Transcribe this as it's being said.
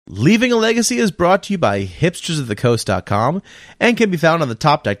Leaving a Legacy is brought to you by hipstersofthecoast.com and can be found on the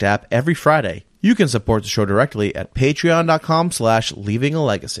Top Deck app every Friday. You can support the show directly at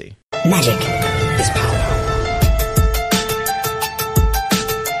patreon.com/leavingalegacy. Magic is power.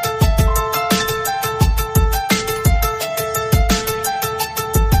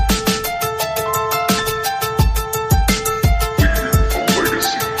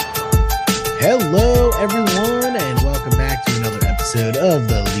 Hello, everyone, and welcome back to another episode of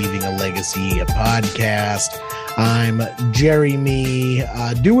the Leaving a Legacy podcast. I'm Jeremy,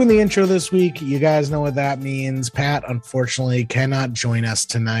 doing the intro this week. You guys know what that means. Pat, unfortunately, cannot join us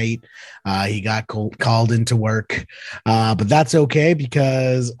tonight. He got called into work, but that's okay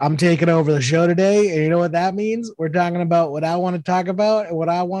because I'm taking over the show today, and you know what that means? We're talking about what I want to talk about, and what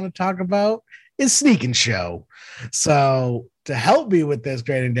I want to talk about is Sneak and Show. So to help me with this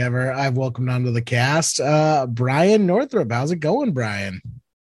great endeavor, I've welcomed onto the cast Brian Northrup. How's it going, Brian?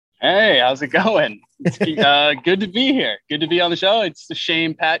 Hey, how's it going? It's good to be here. Good to be on the show. It's a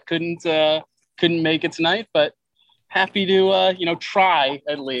shame Pat couldn't make it tonight, but happy to try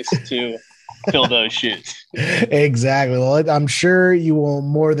at least to fill those shoes. Exactly. Well, I'm sure you will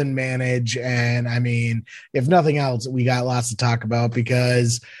more than manage. And I mean, if nothing else, we got lots to talk about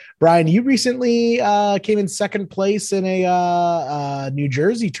because Brian, you recently came in second place in a New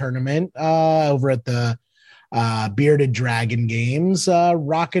Jersey tournament over at the Bearded Dragon Games,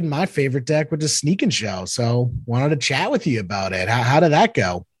 rocking my favorite deck with the Sneak and Show. So wanted to chat with you about it. How did that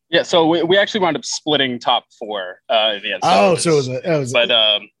go? Yeah, so we actually wound up splitting top four in the end. So it was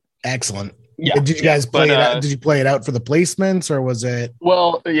excellent. Yeah. Did you guys play it out? Did you play it out for the placements or was it?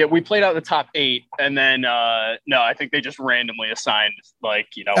 Well, yeah, we played out the top 8 and then no, I think they just randomly assigned they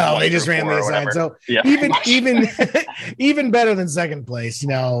just randomly assigned. So yeah. even better than second place,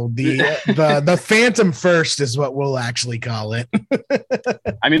 the phantom first is what we'll actually call it.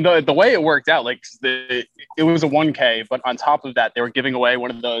 I mean, the way it worked out, it was a 1K, but on top of that, they were giving away one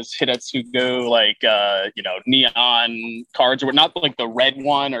of those Hidetsugu neon cards, or not like the red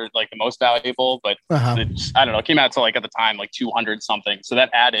one or like the most valuable. But I don't know, it came out to at the time 200 something. So that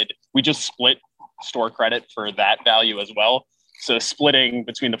added, we just split store credit for that value as well. So splitting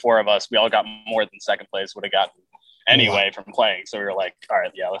between the four of us, we all got more than second place would have gotten anyway from playing. So we were like, all right,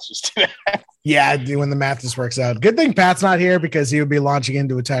 yeah, let's just do that. Yeah, when the math just works out. Good thing Pat's not here because he would be launching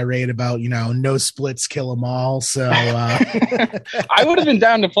into a tirade about, no splits, kill them all. So I would have been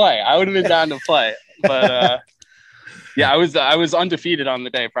down to play. But yeah, I was undefeated on the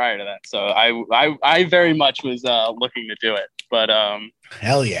day prior to that, so I very much was looking to do it. But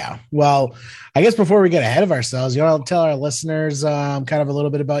hell yeah! Well, I guess before we get ahead of ourselves, you want to tell our listeners kind of a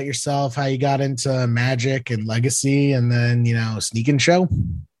little bit about yourself, how you got into Magic and Legacy, and then Sneak and Show.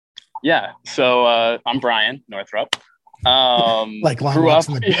 Yeah, so I'm Brian Northrup. Like long walks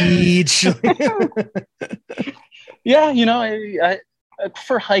on the beach. Yeah, I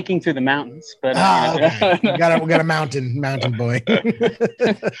prefer hiking through the mountains, but okay. we got a mountain boy.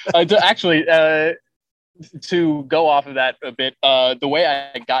 Actually, to go off of that a bit, the way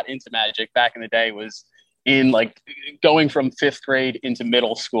I got into Magic back in the day was in going from 5th grade into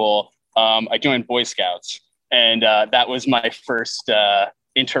middle school. I joined Boy Scouts, and that was my first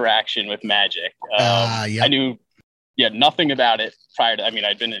interaction with Magic. Yep. I knew nothing about it prior to. I mean,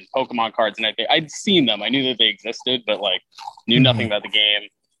 I'd been in Pokemon cards and I'd seen them. I knew that they existed, but knew nothing about the game.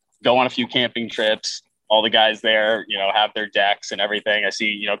 Go on a few camping trips. All the guys there, have their decks and everything. I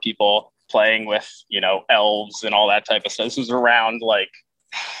see, people playing with, elves and all that type of stuff. This was around the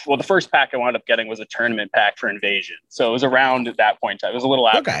first pack I wound up getting was a tournament pack for Invasion. So it was around at that point in time. It was a little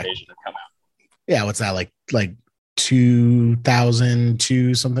after Invasion had come out. Yeah, what's that like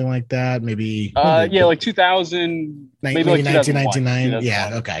 2002, something like that, maybe 2000, maybe 1999.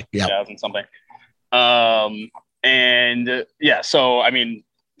 Yeah, okay, yeah, 2000 something. And yeah, so I mean,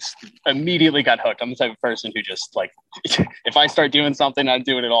 immediately got hooked. I'm the type of person who just if I start doing something, I'm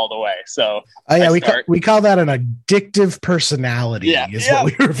doing it all the way. So we call that an addictive personality. Yeah, is what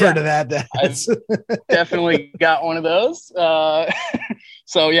we refer to that as. I've definitely got one of those.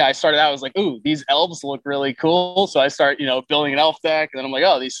 So yeah, I started out. I was like, "Ooh, these elves look really cool." So I start, building an elf deck, and then I'm like,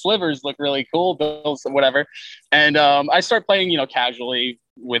 "Oh, these slivers look really cool." Build whatever, and I start playing, casually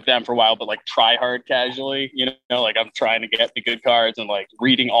with them for a while, but try hard casually. I'm trying to get the good cards and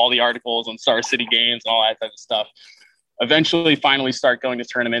reading all the articles on Star City Games and all that type of stuff. Eventually, finally, start going to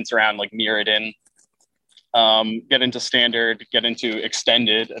tournaments around Mirrodin. Get into Standard, get into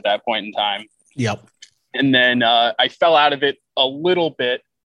Extended at that point in time. Yep. And then I fell out of it a little bit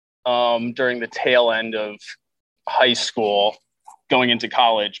during the tail end of high school, going into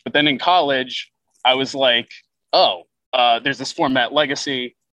college. But then in college, I was like, there's this format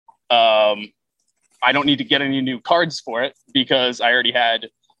Legacy. I don't need to get any new cards for it because I already had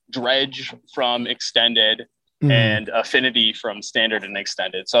Dredge from Extended and Affinity from Standard and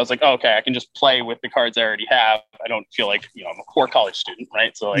Extended. So I was like, oh, okay, I can just play with the cards I already have. I don't feel like, I'm a poor college student,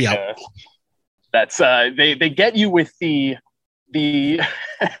 right? So like, that's they get you with the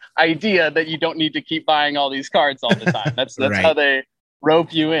idea that you don't need to keep buying all these cards all the time. That's Right. how they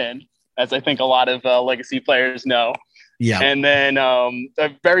rope you in, as I think a lot of Legacy players know. Yeah. And then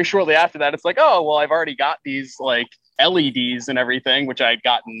very shortly after that, it's like, oh, well, I've already got these like LEDs and everything, which I'd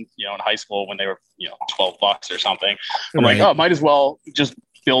gotten, in high school when they were, $12 or something. I'm like, oh, might as well just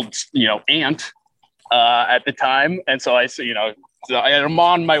build, Ant at the time. And so I'm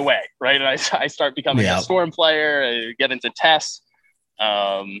on my way, right? And I start becoming a Storm player, I get into tests.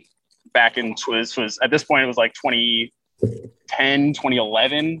 Back in, was at this point, it was like 2010,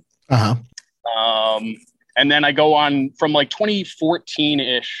 2011. And then I go on from like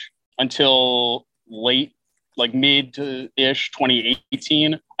 2014-ish until late, like mid to ish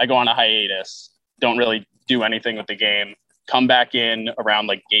 2018. I go on a hiatus. Don't really do anything with the game. Come back in around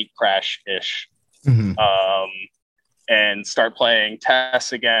like Gate Crash-ish. And start playing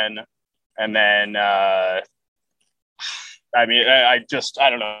tests again. And then, I don't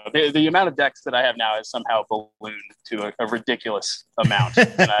know. The amount of decks that I have now has somehow ballooned to a ridiculous amount.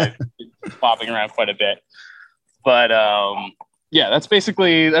 And I've been bopping around quite a bit. But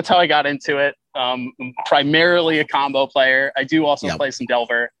that's how I got into it. Primarily a combo player. I do also play some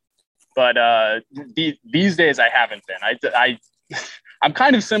Delver, but these days I haven't been. I'm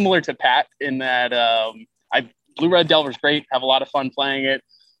kind of similar to Pat in that Blue Red Delver's great. Have a lot of fun playing it.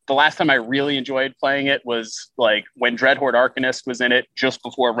 The last time I really enjoyed playing it was like when Dreadhorde Arcanist was in it, just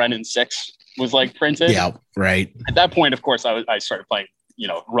before Renin 6 was like printed. Yeah, right. At that point, of course, I started playing,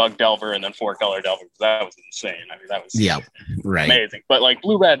 Rug Delver and then 4-color Delver. That was insane. I mean, that was amazing. But like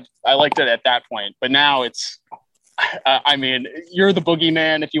Blue Red, I liked it at that point. But now it's, you're the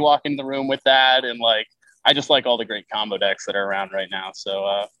boogeyman if you walk into the room with that. And like, I just like all the great combo decks that are around right now.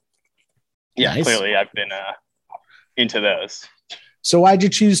 So nice. Clearly I've been into those. So why'd you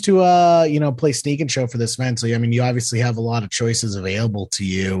choose to, play Sneak and Show for this event? So, you obviously have a lot of choices available to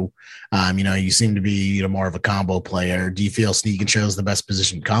you. You seem to be, more of a combo player. Do you feel Sneak and Show is the best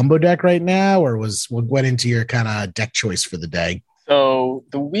positioned combo deck right now, or what went into your kind of deck choice for the day? So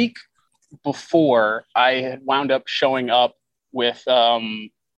the week before, I had wound up showing up with,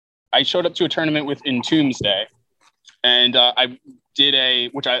 I showed up to a tournament with Entombsday, and I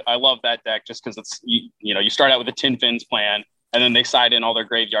did which I love that deck just because it's, you start out with a Tin Fins plan, and then they side in all their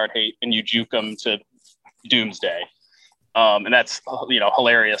graveyard hate and you juke them to Doomsday. And that's,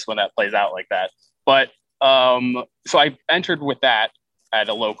 hilarious when that plays out like that. But so I entered with that at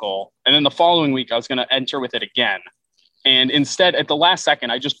a local. And then the following week, I was going to enter with it again. And instead, at the last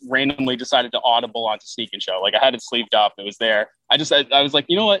second, I just randomly decided to audible onto Sneak and Show. Like I had it sleeved up. It was there. I was like,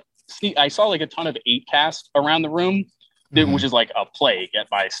 you know what? I saw like a ton of 8-cast around the room, which is like a plague at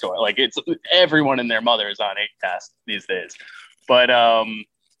my store. Like it's everyone and their mother is on 8-cast these days. But,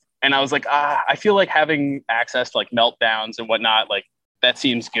 and I was like, I feel like having access to like meltdowns and whatnot, like that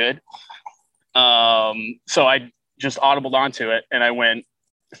seems good. So I just audibled onto it and I went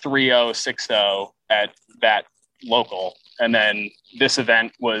 3-0, 6-0 at that local. And then this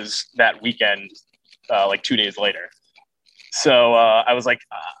event was that weekend, like 2 days later. So I was like,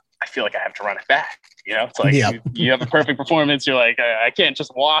 I feel like I have to run it back. It's like you have a perfect performance. You're like, I can't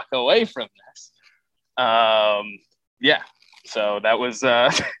just walk away from this. So that was,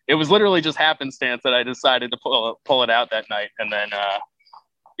 it was literally just happenstance that I decided to pull it out that night. And then,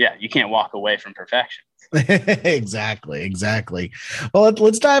 you can't walk away from perfection. Exactly. Well,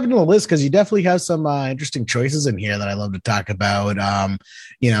 let's dive into the list because you definitely have some interesting choices in here that I love to talk about.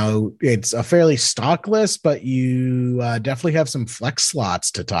 It's a fairly stock list, but you definitely have some flex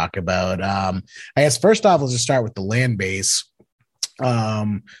slots to talk about. I guess first off, let's just start with the land base.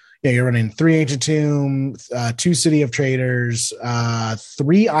 You're running 3 Ancient Tomb, 2 City of Traders,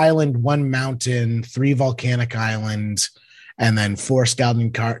 3 Island, 1 Mountain, 3 Volcanic Island, and then 4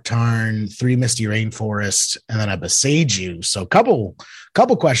 Scalding Tarn, 3 Misty Rainforest, and then a Beseiju. So couple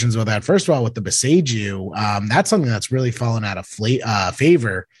questions about that. First of all, with the Beseiju, that's something that's really fallen out of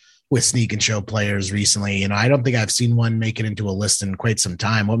favor with Sneak and Show players recently. I don't think I've seen one make it into a list in quite some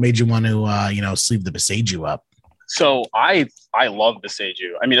time. What made you want to, sleeve the Beseiju up? So I love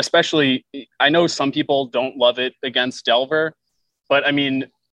Beseiju. I mean, especially, I know some people don't love it against Delver, but I mean,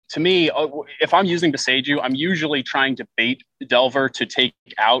 to me, if I'm using Beseiju, I'm usually trying to bait Delver to take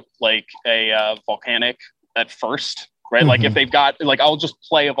out like a Volcanic at first, right? Like if they've got, like I'll just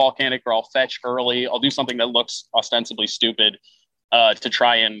play a Volcanic or I'll fetch early. I'll do something that looks ostensibly stupid to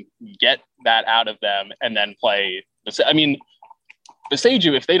try and get that out of them and then play. I mean,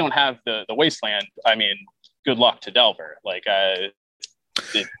 Beseju, if they don't have the Wasteland, I mean, good luck to Delver. Like,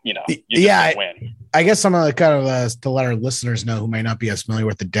 you just don't win. I guess some of the kind of to let our listeners know who might not be as familiar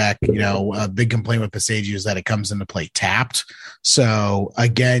with the deck, a big complaint with Beseju is that it comes into play tapped. So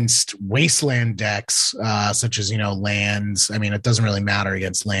against Wasteland decks, such as, lands, I mean, it doesn't really matter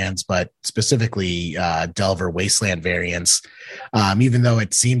against lands, but specifically Delver Wasteland variants, even though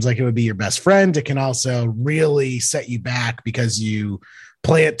it seems like it would be your best friend, it can also really set you back because you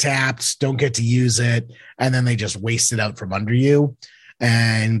play it tapped, don't get to use it, and then they just waste it out from under you.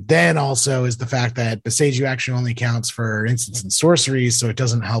 And then also is the fact that Beseju actually only counts for instants and sorceries, so it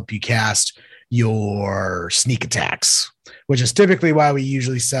doesn't help you cast your sneak attacks, which is typically why we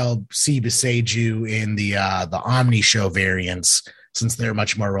usually see Beseju in the Omni Show variants, since they're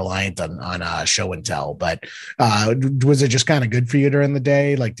much more reliant on show and tell. But was it just kind of good for you during the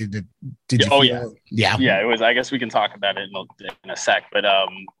day? Like, did you? Oh yeah, it was. I guess we can talk about it in a sec. But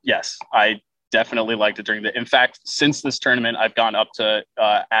yes, I definitely liked it during in fact, since this tournament, I've gone up to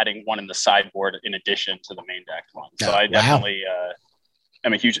adding one in the sideboard in addition to the main deck one. So I definitely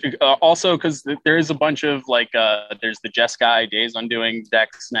am a huge, also because there is a bunch of there's the Jeskai Days Undoing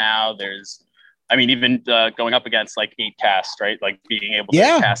decks now. There's, I mean, even going up against 8 cast, right? Like being able to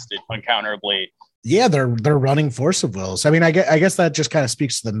cast it uncounterably. Yeah, they're running Force of Wills. I mean, I guess that just kind of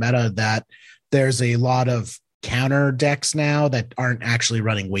speaks to the meta that there's a lot of counter decks now that aren't actually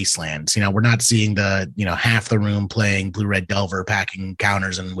running Wastelands. We're not seeing the, half the room playing Blue Red Delver packing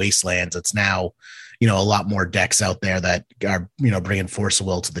counters and Wastelands. It's now, a lot more decks out there that are, bringing Force of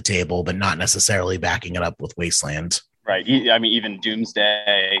Will to the table, but not necessarily backing it up with Wastelands. Right. I mean, even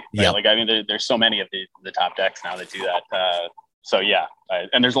Doomsday. Right? Yep. There's so many of the top decks now that do that. So yeah.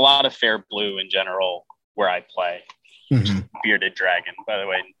 And there's a lot of fair blue in general where I play. Mm-hmm. Bearded Dragon, by the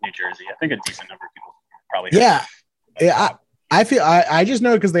way, New Jersey. I think a decent number of people probably. Yeah. I feel I just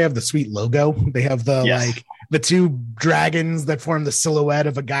know because they have the sweet logo. They have the the two dragons that form the silhouette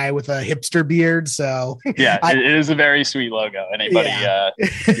of a guy with a hipster beard. So yeah, it is a very sweet logo. Anybody,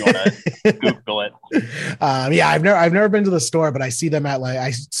 if you want to Google it. I've never been to the store, but I see them at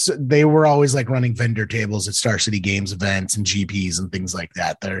they were always running vendor tables at Star City Games events and GPs and things like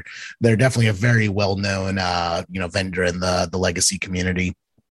that. They're definitely a very well known vendor in the legacy community.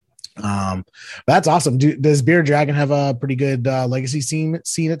 That's awesome. Does Bearded Dragon have a pretty good legacy scene?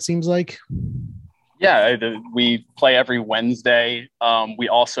 It seems like. Yeah, we play every Wednesday. We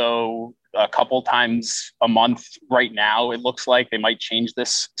also a couple times a month right now. It looks like they might change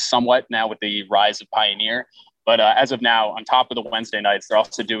this somewhat now with the rise of Pioneer. But as of now, on top of the Wednesday nights, they're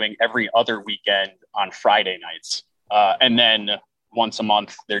also doing every other weekend on Friday nights. And then once a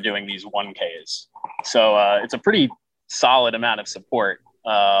month, they're doing these 1Ks. So it's a pretty solid amount of support.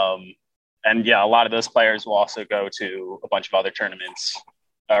 And yeah, a lot of those players will also go to a bunch of other tournaments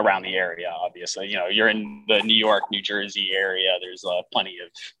around the area. Obviously, you're in the New York, New Jersey area. There's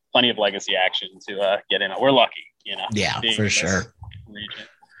plenty of legacy action to get in. We're lucky, Yeah, for sure. Region.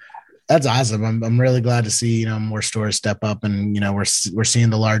 That's awesome. I'm really glad to see more stores step up, and we're seeing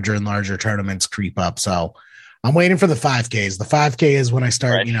the larger and larger tournaments creep up. So I'm waiting for the 5Ks. The 5K is when I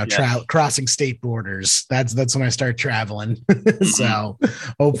start, crossing state borders. That's when I start traveling. So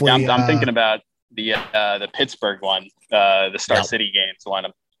hopefully, I'm thinking about the Pittsburgh one, the Star City Games one.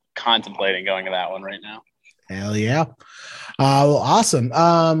 I'm contemplating going to that one right now. Hell yeah. Well, awesome.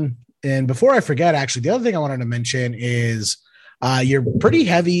 And before I forget, actually, the other thing I wanted to mention is you're pretty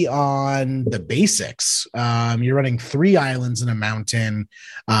heavy on the basics. You're running 3 islands in a mountain,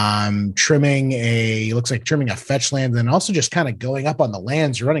 trimming a fetch land, and also just kind of going up on the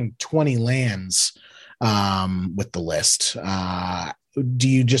lands. You're running 20 lands with the list. Do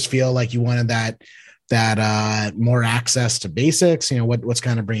you just feel like you wanted that more access to basics? What's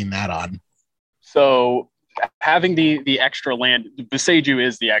kind of bringing that on? So having the extra land, Beseju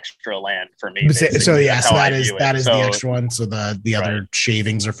is the extra land for me. So yes, that is the extra one. So the other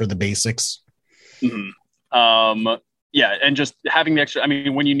shavings are for the basics. Mm-hmm. Yeah, and just having the extra. I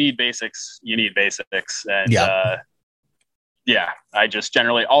mean, when you need basics, you need basics, and I just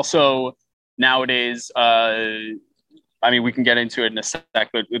generally also nowadays. I mean, we can get into it in a sec,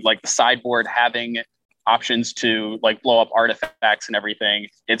 but with the sideboard having options to blow up artifacts and everything,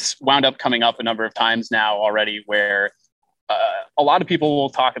 it's wound up coming up a number of times now already where a lot of people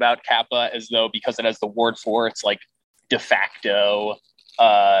will talk about Kappa as though because it has the ward 4, it's de facto,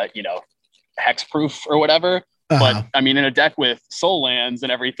 hexproof or whatever. But I mean, in a deck with soul lands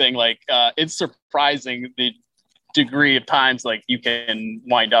and everything, it's surprising the degree of times you can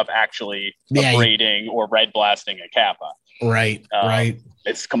wind up actually abrading or red blasting a Kappa. Right.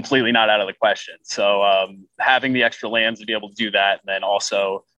 It's completely not out of the question. So having the extra lands to be able to do that, and then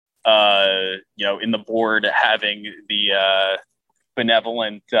also, in the board having the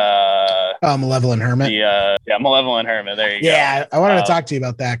benevolent, Malevolent Hermit. Malevolent Hermit. There you go. Yeah, I wanted to talk to you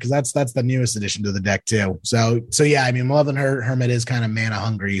about that because that's the newest addition to the deck too. So yeah, I mean, Malevolent Hermit is kind of mana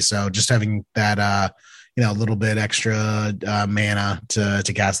hungry, so just having that a little bit extra mana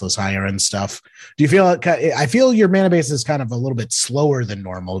to cast those higher end stuff. Do you feel like, I feel your mana base is kind of a little bit slower than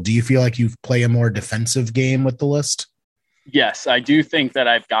normal? Do you feel like you play a more defensive game with the list? Yes, I do think that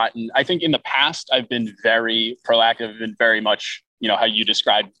I think in the past I've been very proactive and very much, how you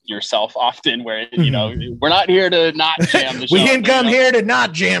describe yourself often, where, we're not here to not jam the show. We didn't come here to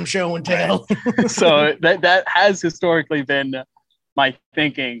not jam show and tell. So that has historically been my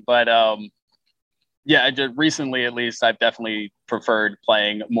thinking. But recently at least, I've definitely preferred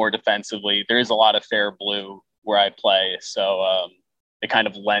playing more defensively. There is a lot of fair blue where I play. So it kind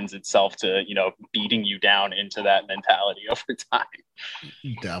of lends itself to, beating you down into that mentality over time.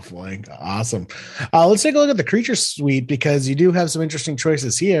 Definitely. Awesome. Let's take a look at the creature suite, because you do have some interesting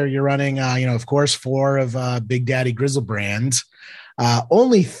choices here. You're running, of course, 4 of Big Daddy Grizzlebrand,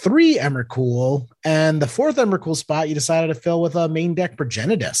 only 3 Emrakul, and the 4th Emrakul spot you decided to fill with a main deck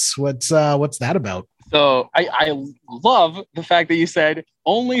Progenitus. What's that about? So I love the fact that you said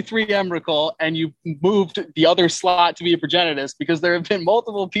only 3 Emrakul and you moved the other slot to be a Progenitus, because there have been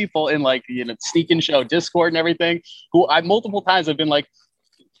multiple people in Sneak and Show Discord and everything who I multiple times have been like,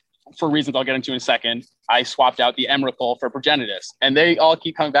 for reasons I'll get into in a second, I swapped out the Emrakul for Progenitus, and they all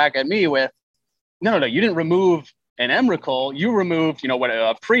keep coming back at me with, no, you didn't remove an Emrakul, you removed, a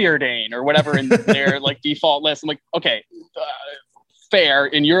Preordain or whatever in their default list. I'm like, okay, fair.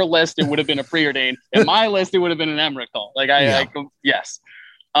 In your list, it would have been a Preordain. In my list, it would have been an Emrakul. Yes.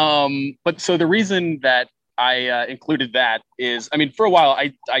 But so the reason that I included that is, for a while,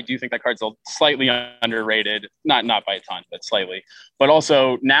 I do think that card's slightly underrated, not by a ton, but slightly. But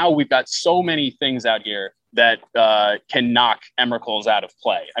also now we've got so many things out here that can knock Emrakuls out of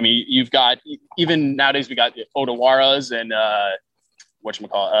play. You've got, even nowadays, we got Odawaras and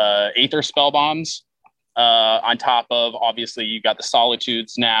Aether Spellbombs. On top of, obviously, you've got the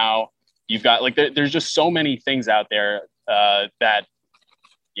Solitudes now. You've got there's just so many things out there that,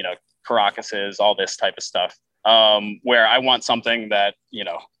 Caracases, all this type of stuff, where I want something that,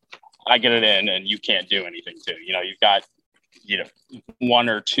 I get it in and you can't do anything to. You've got, 1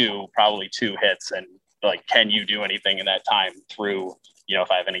 or 2, probably 2 hits, and can you do anything in that time through,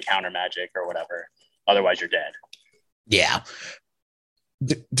 if I have any counter magic or whatever? Otherwise, you're dead. Yeah.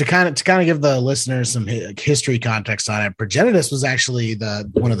 To kind of give the listeners some history context on it, Progenitus was actually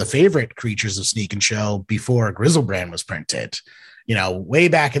one of the favorite creatures of Sneak and Show before Grizzlebrand was printed. Way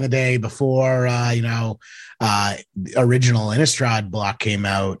back in the day, before original Innistrad block came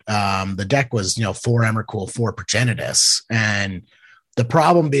out, the deck was 4 Emrakul, 4 Progenitus, and the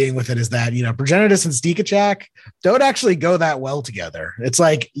problem being with it is that, Progenitus and Sneak Attack don't actually go that well together. It's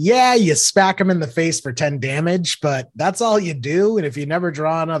you smack them in the face for 10 damage, but that's all you do. And if you never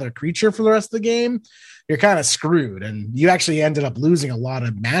draw another creature for the rest of the game, you're kind of screwed. And you actually ended up losing a lot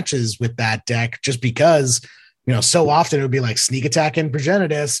of matches with that deck just because, so often it would be Sneak Attack and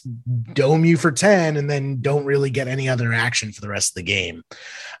Progenitus, dome you for 10, and then don't really get any other action for the rest of the game.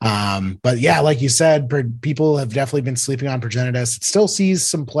 But yeah, like you said, people have definitely been sleeping on Progenitus. It still sees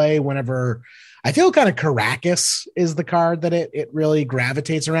some play whenever I feel kind of Caracas is the card that it really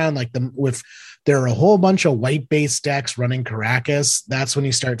gravitates around. There are a whole bunch of white-based decks running Caracas. That's when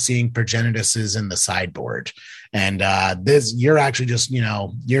you start seeing Progenituses in the sideboard. And you're actually just,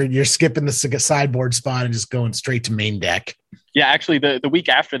 you're skipping the sideboard spot and just going straight to main deck. Yeah, actually, the week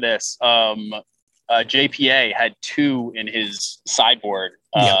after this, JPA had 2 in his sideboard,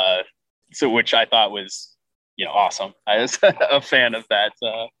 which I thought was, awesome. I was a fan of that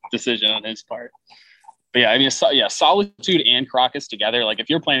decision on his part. But yeah, Solitude and Caracas together. If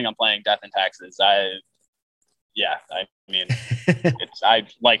you're planning on playing Death and Taxes, I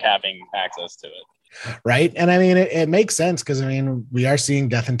like having access to it. Right. And it makes sense because we are seeing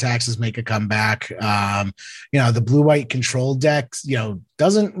Death and Taxes make a comeback. The blue-white control deck,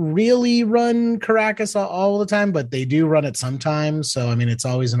 doesn't really run Caracas all the time, but they do run it sometimes. So, it's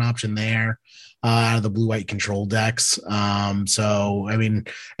always an option there. The blue-white control decks. And then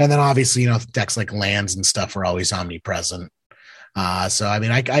obviously, decks like lands and stuff are always omnipresent. I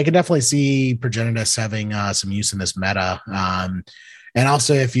could definitely see Progenitus having some use in this meta. And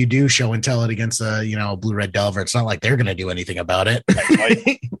also, if you do show and tell it against a blue-red Delver, it's not like they're going to do anything about it. That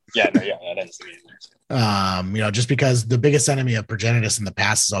ends the game. Just because the biggest enemy of Progenitus in the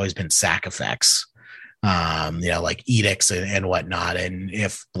past has always been sack effects. like edicts and whatnot. And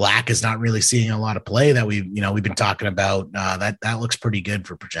if black is not really seeing a lot of play that we've been talking about, that looks pretty good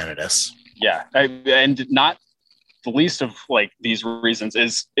for Progenitus. Yeah. And not the least of like these reasons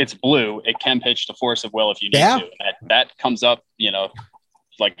is it's blue. It can pitch to Force of Will if you need to. And that comes up,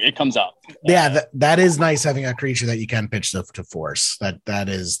 like it comes up. Yeah, that is nice having a creature that you can pitch to Force. That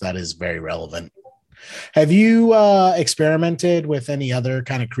is very relevant. Have you experimented with any other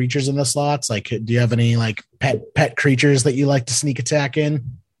kind of creatures in the slots? Like, do you have any like pet creatures that you like to sneak attack in?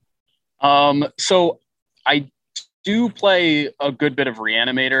 So I do play a good bit of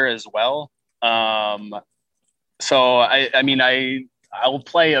Reanimator as well. So I'll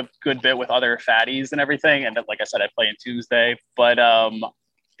play a good bit with other fatties and everything. And like I said, I play in Tuesday, but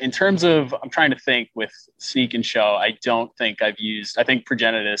in terms of, I'm trying to think with Sneak and Show, I don't think I've used, I think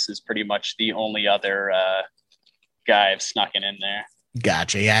Progenitus is pretty much the only other guy I've snuck in there.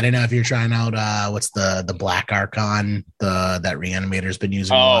 Gotcha. Yeah, I don't know if you're trying out what's the Black Archon that Reanimator's been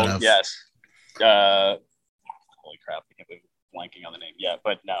using a lot of. Yes. Holy crap, I can't believe I'm blanking on the name. Yeah,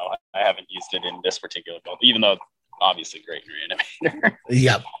 but no, I haven't used it in this particular build, even though obviously great Reanimator.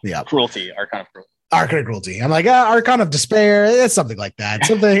 Yep. Cruelty, Archon of Cruelty. Archon of Cruelty. I'm like, Archon of Despair. It's something like that.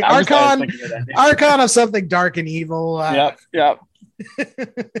 Something Archon of something dark and evil. Yep.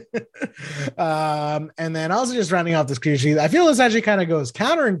 And then also just rounding off this creature sheet, I feel this actually kind of goes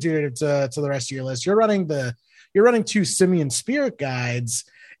counterintuitive to the rest of your list. You're running 2 Simian Spirit Guides.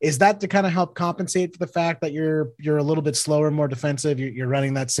 Is that to kind of help compensate for the fact that you're a little bit slower, more defensive? You're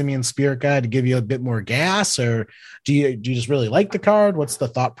running that Simian Spirit Guide to give you a bit more gas, or do you just really like the card? What's the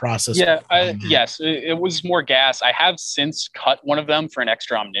thought process? Yeah, yes, it was more gas. I have since cut one of them for an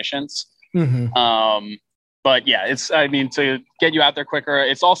extra Omniscience. Mm-hmm. But yeah, to get you out there quicker.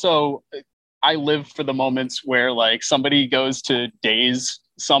 It's also, I live for the moments where like somebody goes to daze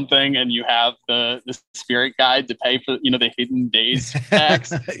something and you have the spirit guide to pay for the hidden days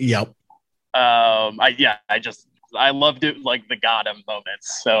tax. Yep. I loved it, like the Gotham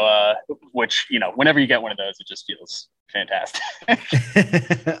moments. So which whenever you get one of those, it just feels fantastic.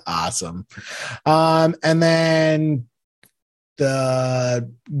 Awesome. And then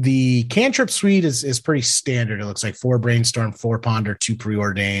the cantrip suite is pretty standard. It looks like 4 Brainstorm, 4 Ponder, 2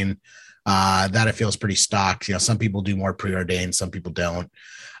 Preordain. That it feels pretty stocked. Some people do more Preordained, some people don't.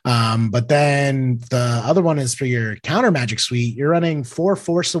 But then the other one is for your counter magic suite. You're running 4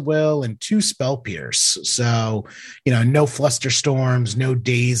 Force of Will and 2 Spell Pierce. So, no Flusterstorms, no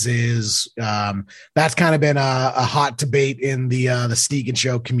Dazes. That's kind of been a hot debate in the Sneak and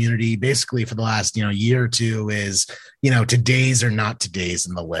Show community, basically for the last, year or two is, to daze or not to daze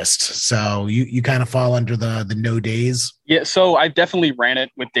in the list. So you kind of fall under the no daze. Yeah. So I've definitely ran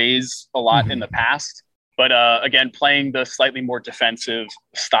it with daze a lot in the past. But again, playing the slightly more defensive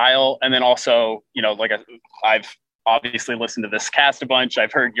style. And then also, I've obviously listened to this cast a bunch.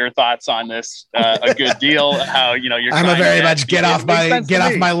 I've heard your thoughts on this a good deal. How, you're I'm a very much get off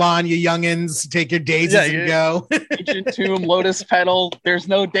my lawn, you youngins, take your dazes and go. Ancient Tomb, Lotus Petal. There's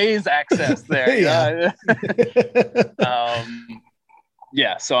no daze access there.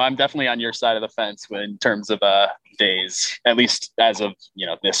 Yeah. So I'm definitely on your side of the fence in terms of daze, at least as of,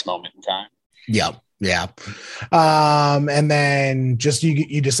 this moment in time. Yep. Yeah. And then just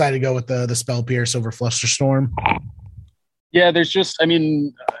you decided to go with the Spell Pierce over Flusterstorm. Yeah, there's just,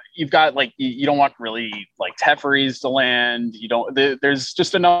 you've got like, you don't want really like Teferi's to land. There's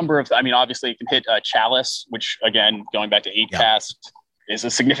just a number of, obviously you can hit Chalice, which again, going back to 8 cast is a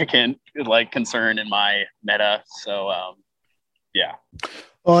significant like concern in my meta. So yeah.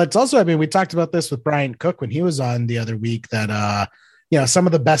 Well, it's also, we talked about this with Brian Cook when he was on the other week that, some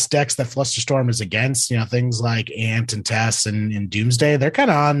of the best decks that Flusterstorm is against, things like Ant and Tess and Doomsday, they're kind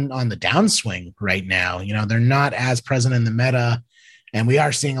of on the downswing right now. They're not as present in the meta. And we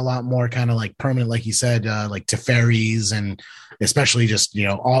are seeing a lot more kind of like permanent, like you said, like Teferi's and especially just,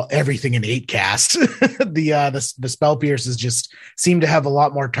 everything in 8 cast. The Spell Pierces just seem to have a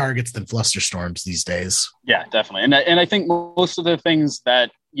lot more targets than Flusterstorms these days. Yeah, definitely. And I think most of the things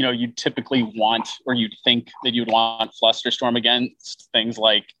that, you typically want, or you'd think that you'd want Flusterstorm against, things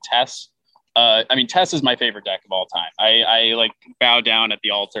like Tess. Tess is my favorite deck of all time. I like bow down at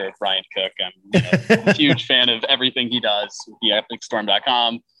the altar of Brian Cook. I'm a huge fan of everything he does,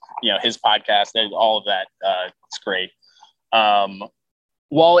 theepicstorm.com, his podcast, all of that. It's great.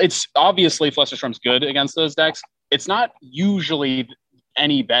 While it's obviously Flusterstorm's good against those decks, it's not usually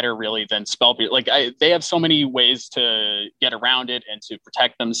any better really than Spell Pierce. Like they have so many ways to get around it and to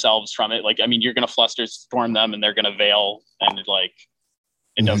protect themselves from it. Like, you're going to Flusterstorm them and they're going to Veil and like,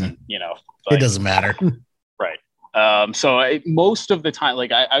 it doesn't, it doesn't matter. Right. Most of the time,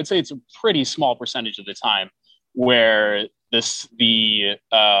 like I would say it's a pretty small percentage of the time where the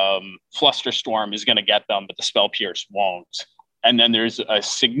Flusterstorm is going to get them, but the Spell Pierce won't. And then there's a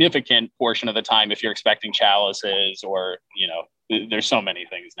significant portion of the time if you're expecting chalices or, there's so many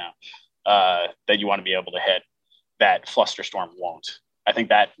things now that you want to be able to hit that Flusterstorm won't. I think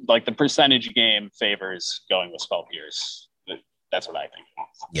that like the percentage game favors going with Spell Pierce. That's what I think.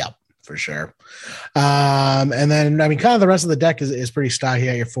 Yep, for sure. And then, kind of the rest of the deck is pretty stocky. You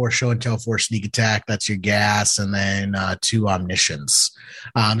got your 4 Show and Tell, 4 Sneak Attack. That's your gas. And then 2 Omniscience.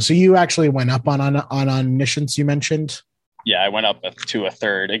 So you actually went up on Omniscience, you mentioned? Yeah, I went up to a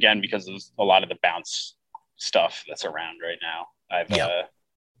third again because of a lot of the bounce stuff that's around right now. I've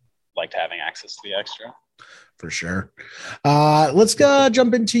liked having access to the extra. For sure. Let's go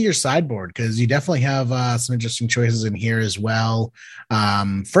jump into your sideboard because you definitely have some interesting choices in here as well.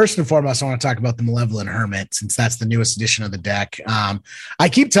 First and foremost, I want to talk about the Malevolent Hermit since that's the newest edition of the deck. I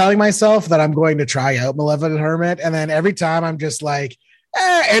keep telling myself that I'm going to try out Malevolent Hermit, and then every time I'm just like,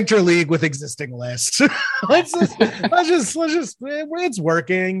 enter league with existing list. It's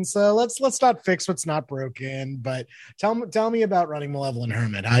working. So let's not fix what's not broken. But tell me about running Malevolent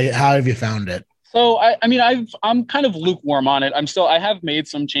Hermit. How have you found it? So I'm kind of lukewarm on it. I have made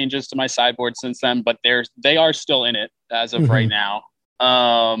some changes to my sideboard since then, but they are still in it as of right now.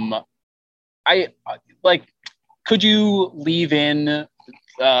 Could you leave in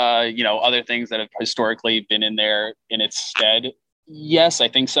other things that have historically been in there in its stead? Yes, I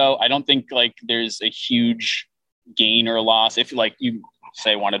think so. I don't think like there's a huge gain or loss if like you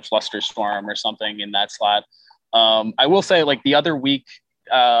say wanted Flusterstorm or something in that slot. I will say like the other week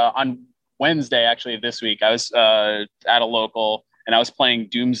on Wednesday, actually this week, I was at a local and I was playing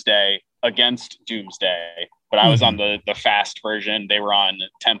Doomsday against Doomsday, but I was on the fast version. They were on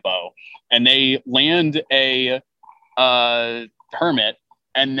tempo and they land a Hermit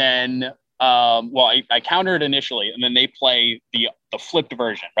and then I countered initially, and then they play the flipped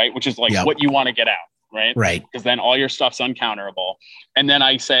version, right? Which is like what you want to get out, right? Right. Because then all your stuff's uncounterable. And then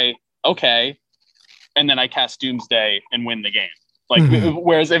I say, okay, and then I cast Doomsday and win the game. Like,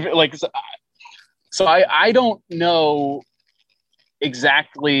 whereas if like, so I don't know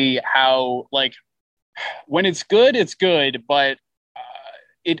exactly how like when it's good, but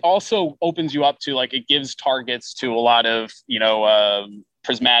it also opens you up to like it gives targets to a lot of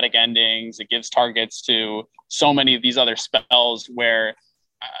prismatic endings. It gives targets to so many of these other spells where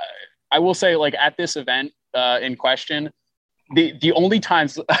I will say like at this event in question, the only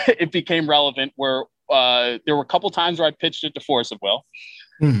times it became relevant were there were a couple times where I pitched it to Force of Will.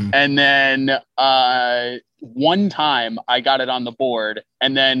 And then one time I got it on the board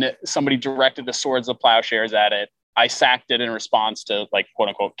and then somebody directed the Swords of Plowshares at it. I sacked it in response to like quote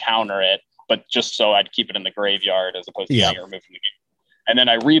unquote counter it, but just so I'd keep it in the graveyard as opposed to getting it removed from the game. And then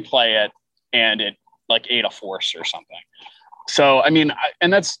I replay it and it like ate a force or something. So,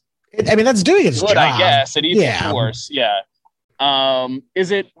 that's doing its good, job. I guess. It eats a force. Yeah.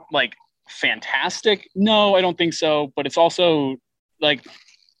 Is it like fantastic? No, I don't think so. But it's also like,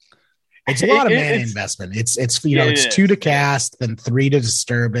 it's a lot of mana investment. It's 2 to cast, then 3 to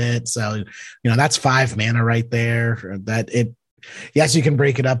disturb it. So, that's 5 mana right there. Yes, you can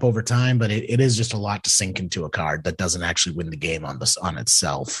break it up over time, but it is just a lot to sink into a card that doesn't actually win the game on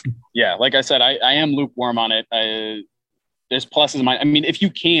itself. Yeah, like I said, I am lukewarm on it. There's pluses and minuses. If you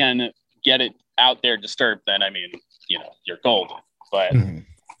can get it out there disturbed, then you're golden. But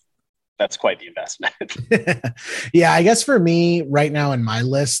that's quite the investment. Yeah, I guess for me right now in my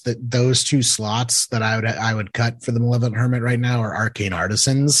list, that those 2 slots that I would cut for the Malevolent Hermit right now are Arcane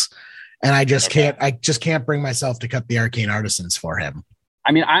Artisans. And I just can't bring myself to cut the Arcane Artisans for him.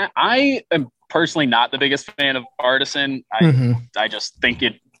 I am personally not the biggest fan of Artisan. I just think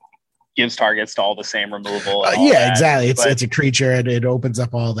it gives targets to all the same removal. Exactly. It's a creature. It opens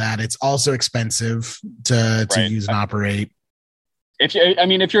up all that. It's also expensive to use and operate. If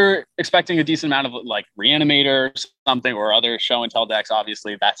you're expecting a decent amount of like Reanimator or something or other show and tell decks,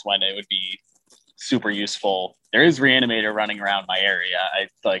 obviously that's when it would be super useful. There is Reanimator running around my area.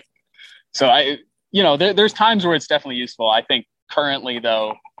 There's times where it's definitely useful. I think currently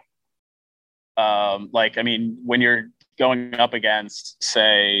though, when you're going up against,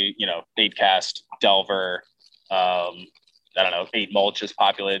 say, 8-cast Delver, 8 Mulch is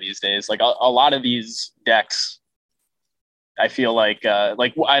popular these days. Like a lot of these decks, I feel like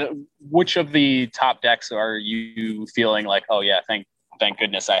which of the top decks are you feeling like, oh yeah, thank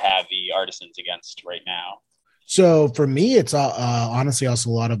goodness I have the Artisans against right now? So for me, it's honestly also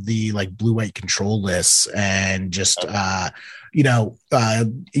a lot of the like blue white control lists and just ape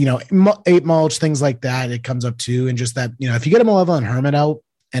mulch, things like that. It comes up to, and just that, if you get a Malevolent Hermit out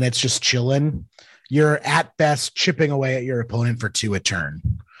and it's just chilling, you're at best chipping away at your opponent for 2 a turn.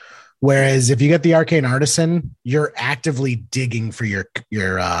 Whereas if you get the Arcane Artisan, you're actively digging for your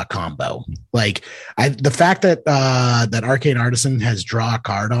combo. Like the fact that that Arcane Artisan has draw a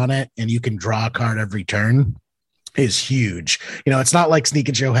card on it, and you can draw a card every turn, is huge. It's not like Sneak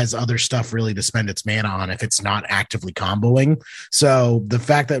and Show has other stuff really to spend its mana on if it's not actively comboing. So the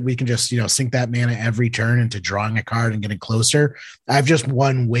fact that we can just, sink that mana every turn into drawing a card and getting closer. I've just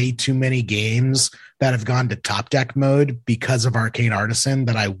won way too many games that have gone to top deck mode because of Arcane Artisan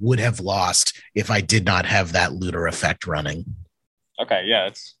that I would have lost if I did not have that looter effect running. Okay, yeah,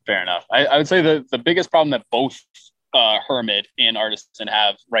 that's fair enough. I would say the biggest problem that both Hermit and Artisan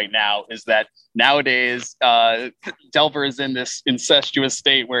have right now is that nowadays Delver is in this incestuous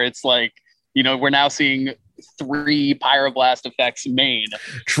state where it's like, we're now seeing 3 Pyroblast effects main.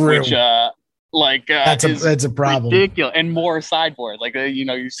 True. Which that's a problem. Ridiculous. And more sideboard. Like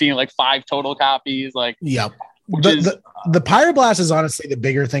you're seeing like 5 total copies. Like, yep. The Pyroblast is honestly the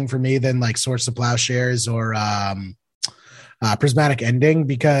bigger thing for me than like Source of Plowshares or Prismatic Ending,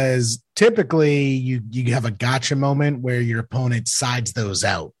 because typically you have a gotcha moment where your opponent sides those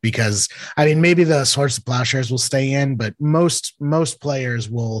out, because maybe the Source of Plowshares will stay in, but most players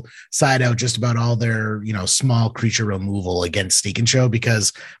will side out just about all their small creature removal against Sneak and Show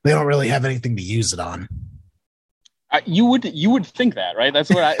because they don't really have anything to use it on. You would think that, right?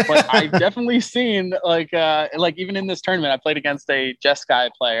 That's what I've definitely seen. Like even in this tournament, I played against a Jeskai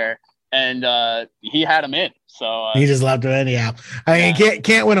player, and he had him in. So he just left him in. Yeah,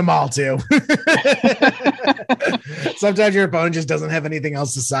 can't win them all too. Sometimes your opponent just doesn't have anything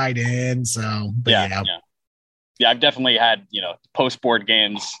else to side in. So yeah. I've definitely had post board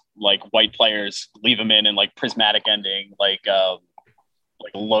games like white players leave them in, and like Prismatic Ending, like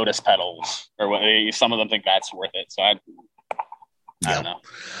Lotus Petals, or some of them think that's worth it. So I don't know.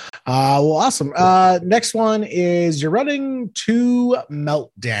 Well, awesome. Next one is you're running 2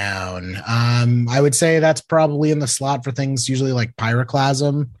 Meltdown. I would say that's probably in the slot for things usually like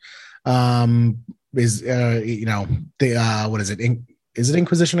Pyroclasm. Is what is it? Is it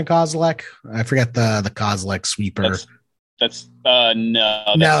Inquisition of Kozilek? I forget the Kozilek sweeper. That's no.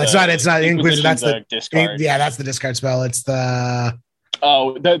 It's not. It's not Inquisition. That's the discard. That's the discard spell. It's the.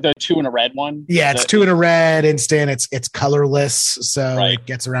 Oh, the 2 in a red one. Yeah, it's 2 in a red instant. It's colorless, so It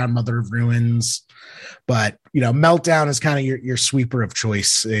gets around Mother of Ruins. But Meltdown is kind of your sweeper of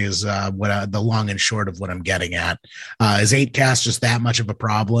choice. Is what the long and short of what I'm getting at. Is 8 cast just that much of a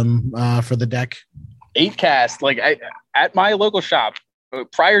problem for the deck? 8 cast, at my local shop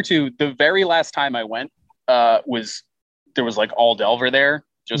prior to the very last time I went, there was like all Delver there.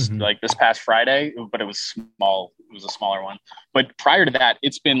 Just like this past Friday, but it was small. It was a smaller one. But prior to that,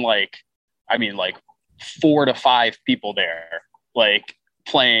 it's been like 4 to 5 people there, like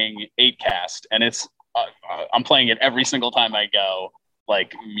playing 8 cast, and it's I'm playing it every single time I go.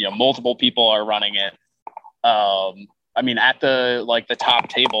 Like multiple people are running it. At the top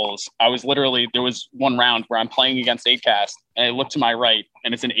tables, I was literally, there was one round where I'm playing against 8 cast, and I look to my right,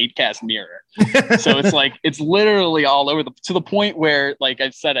 and it's an 8 cast mirror. So it's like, it's literally all over to the point where, like I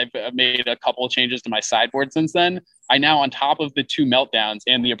said, I've made a couple of changes to my sideboard since then. I now, on top of the 2 Meltdowns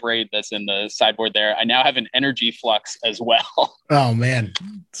and the Abrade that's in the sideboard there, I now have an Energy Flux as well. Oh man.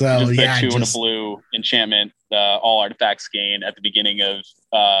 So just 2 and a blue enchantment, all artifacts gain at the beginning of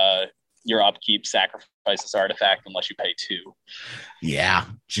your upkeep, sacrifice this artifact unless you pay 2. Yeah,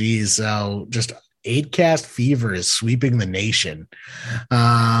 geez. So just 8 cast fever is sweeping the nation.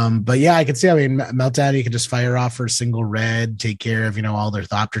 But yeah, I can see. Meltdown, you can just fire off for a single red, take care of all their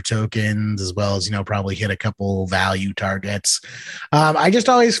Thopter tokens, as well as probably hit a couple value targets. I just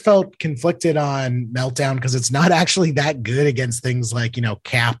always felt conflicted on Meltdown because it's not actually that good against things like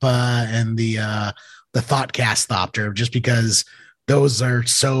Kappa and the Thoughtcast Thopter, just because those are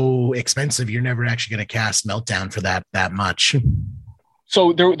so expensive. You're never actually going to cast Meltdown for that much.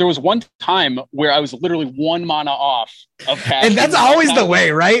 So there was one time where I was literally 1 mana off of casting. And that's always the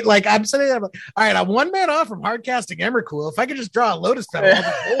way, right? Like I'm sitting there, all right, I'm 1 mana off from hard casting Emrakul. If I could just draw a Lotus Petal,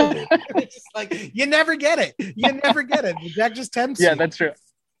 I'll be it's just like you never get it. The deck just tempts you. Yeah, that's true.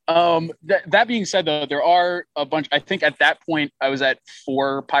 That being said, though, there are a bunch. I think at that point I was at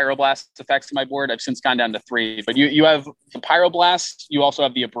 4 Pyroblast effects on my board. I've since gone down to 3. But you have the Pyroblast. You also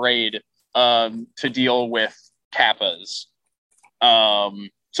have the Abrade to deal with Kappas.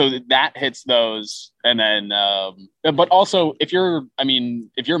 so that hits those, and then but also if you're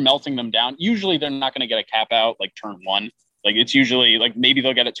melting them down, usually they're not going to get a cap out like turn 1. Like it's usually like maybe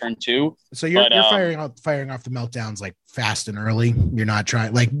they'll get it turn 2. So you're firing off the meltdowns like fast and early. You're not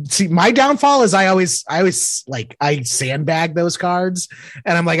trying see, my downfall is I always like I sandbag those cards,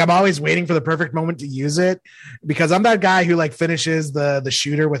 and I'm always waiting for the perfect moment to use it, because I'm that guy who like finishes the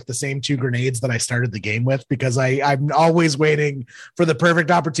shooter with the same 2 grenades that I started the game with, because I'm always waiting for the perfect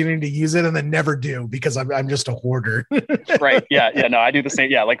opportunity to use it and then never do, because I'm just a hoarder. Right. Yeah. No, I do the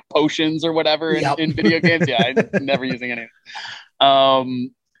same. Yeah. Like potions or whatever in video games. Yeah. I'm never using anything.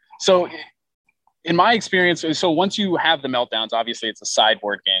 So in my experience, so once you have the meltdowns, obviously it's a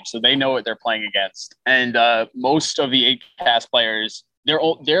sideboard game, so they know what they're playing against. And most of the 8 players,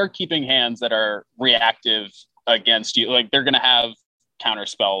 they're keeping hands that are reactive against you. Like they're going to have counter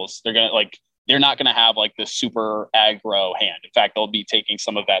spells. They're not going to have like the super aggro hand. In fact, they'll be taking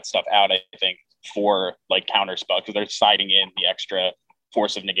some of that stuff out, I think, for like counter spell, because they're siding in the extra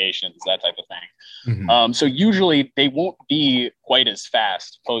force of negations, that type of thing. Mm-hmm. So usually they won't be quite as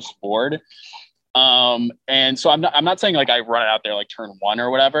fast post board. And so I'm not saying like I run it out there like turn 1 or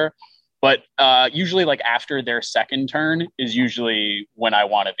whatever, but usually like after their second turn is usually when I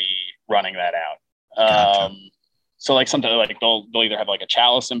want to be running that out. Gotcha. So like sometimes like they'll either have like a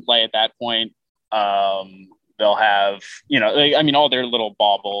chalice in play at that point. They'll have, all their little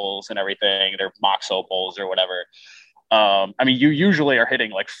baubles and everything, their mox opals or whatever. You usually are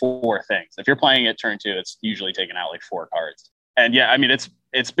hitting like 4 things. If you're playing it turn 2, it's usually taking out like 4 cards. And yeah,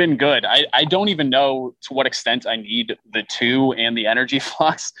 it's been good. I don't even know to what extent I need the 2 and the energy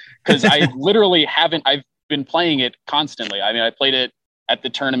flux, because I literally I've been playing it constantly. I played it at the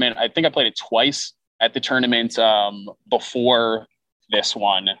tournament. I think I played it twice at the tournament before this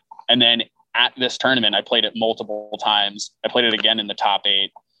one. And then at this tournament, I played it multiple times. I played it again in the top 8.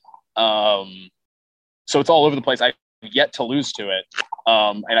 So it's all over the place. I've yet to lose to it.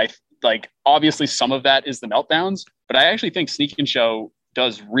 And I like, obviously some of that is the meltdowns, but I actually think Sneak and Show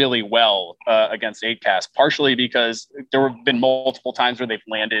does really well against 8cast, partially because there have been multiple times where they've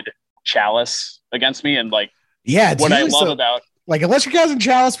landed Chalice against me. And like, yeah, what I love about, like, unless you're casting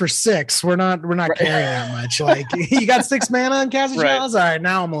Chalice for 6, we're not right. Carrying that much. Like, you got 6 mana on casting right. Chalice. All right,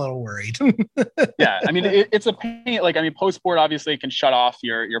 now I'm a little worried. Yeah, it's a pain. Like, post board obviously can shut off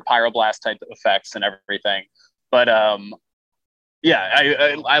your pyroblast type effects and everything, but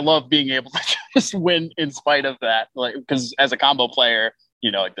yeah, I love being able to just win in spite of that. Like, because as a combo player,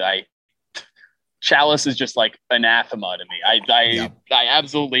 Chalice is just like anathema to me. I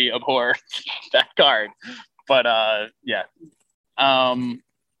absolutely abhor that card. But at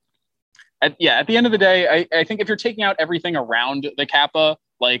the end of the day, I think if you're taking out everything around the Kappa,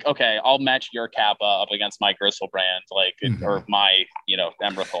 like, okay, I'll match your Kappa up against my Gristlebrand, like, or my,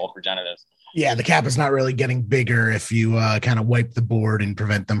 Emrakul Progenitors. Yeah, the Kappa's not really getting bigger if you kind of wipe the board and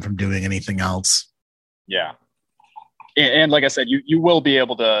prevent them from doing anything else. Yeah. And like I said, you will be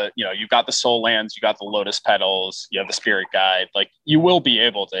able to, you've got the Soul Lands, you got the Lotus Petals, you have the Spirit Guide. Like, you will be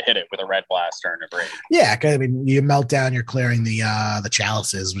able to hit it with a Red Blast or a Braid. Yeah, you melt down, you're clearing the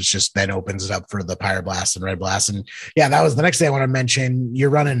Chalices, which just then opens it up for the Pyroblast and Red Blast. And yeah, that was the next thing I want to mention.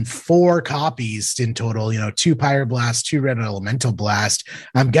 You're running 4 copies in total, 2 Pyroblast, 2 Red Elemental Blast.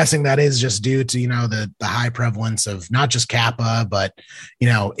 I'm guessing that is just due to, the high prevalence of not just Kappa, but,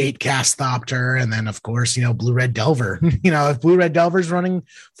 8cast Thopter, and then, of course, Blue-Red Delver. If Blue-Red Delver's running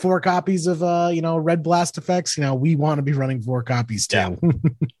 4 copies of Red Blast effects, we want to be running 4 copies too.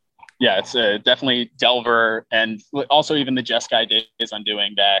 Yeah, it's definitely Delver, and also even the Jeskai is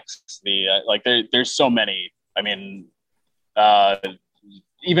Undoing decks. There's so many.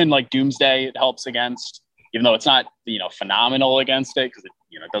 Even like Doomsday it helps against, even though it's not phenomenal against it, because it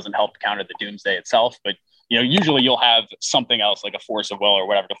doesn't help counter the Doomsday itself. But usually you'll have something else like a Force of Will or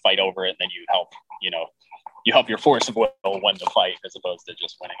whatever to fight over it, and then you help you help your Force of Will win the fight as opposed to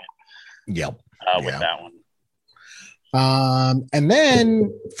just winning it. Yep. With that one. And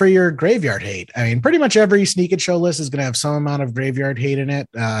then for your graveyard hate, pretty much every Sneak and Show list is going to have some amount of graveyard hate in it.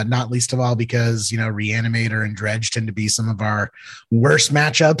 Not least of all because, Reanimator and Dredge tend to be some of our worst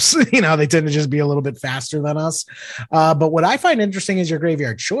matchups. They tend to just be a little bit faster than us. But what I find interesting is your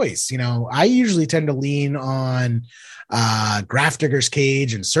graveyard choice. I usually tend to lean on Grafdigger's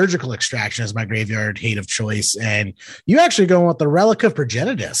Cage and Surgical Extraction as my graveyard hate of choice, and you actually go with the Relic of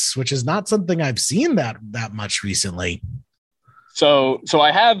Progenitus, which is not something I've seen that much recently. So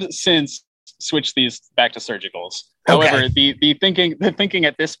I have since switched these back to Surgicals. Okay. However, the thinking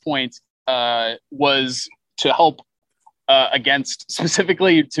at this point was to help against,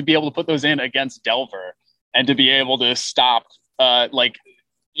 specifically to be able to put those in against Delver and to be able to stop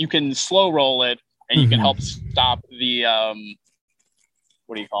you can slow roll it, and you can help stop the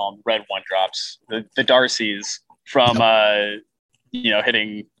what do you call them? Red one drops, the Darcys from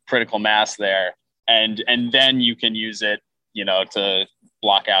hitting critical mass there, and then you can use it, to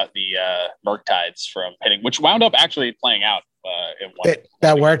block out the Murktides from hitting, which wound up actually playing out in one.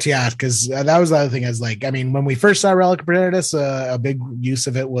 That worked, yeah, because that was the other thing. Is like, I mean, when we first saw Relic of Progenitus, a big use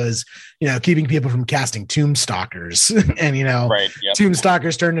of it was, keeping people from casting Tomb Stalkers, and right, yep. Tomb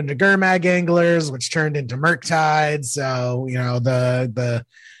Stalkers turned into Gurmag Anglers, which turned into Murktides. So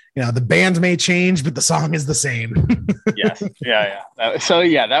the band may change, but the song is the same. Yes, yeah.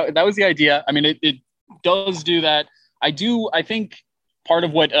 That was the idea. I mean, it does do that. I think part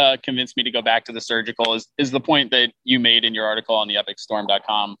of what convinced me to go back to the surgical is the point that you made in your article on the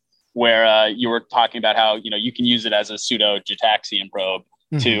epicstorm.com, where you were talking about how, you can use it as a pseudo Gitaxian probe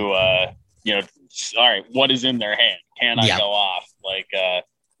to, all right, what is in their hand? Can I go off? Like,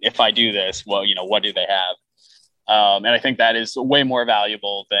 if I do this, well, what do they have? And I think that is way more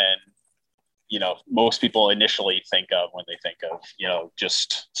valuable than, most people initially think of when they think of,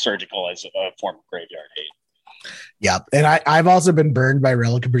 just surgical as a form of graveyard hate. Yeah, and I've also been burned by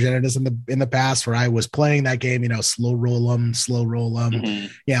Relic of Progenitus in the past, where I was playing that game, slow roll them.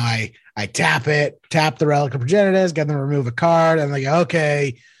 I tap the Relic of Progenitus, get them to remove a card, and like,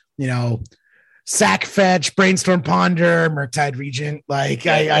 okay, sack fetch, brainstorm ponder, Murktide Regent. Like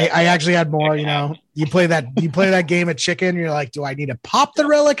I actually had more, you play that game of chicken, you're like, do I need to pop the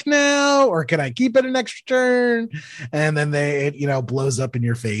relic now, or can I keep it an extra turn? And then it blows up in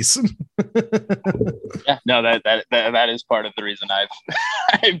your face. Yeah, no, that is part of the reason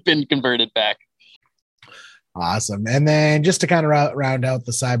I've been converted back. Awesome. And then just to kind of round out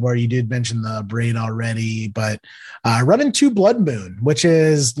the sideboard, you did mention the Braid already, but running 2 Blood Moon, which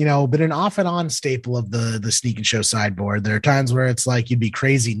is, been an off and on staple of the Sneak and Show sideboard. There are times where it's like you'd be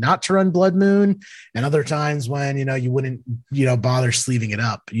crazy not to run Blood Moon, and other times when, you wouldn't, bother sleeving it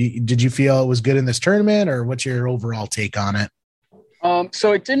up. Did you feel it was good in this tournament, or what's your overall take on it?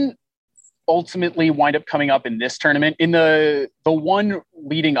 So it didn't ultimately wind up coming up in this tournament. In the one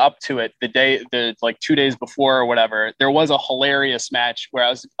leading up to it, the 2 days before or whatever, there was a hilarious match where I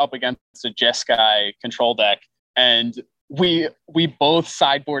was up against a Jeskai control deck, and we both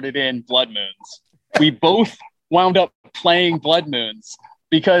sideboarded in Blood Moons. We both wound up playing Blood Moons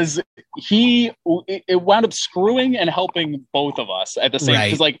because it wound up screwing and helping both of us at the same,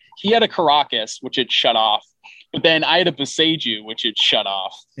 because like he had a Caracas, which it shut off, but then I had a Beseiju, which it shut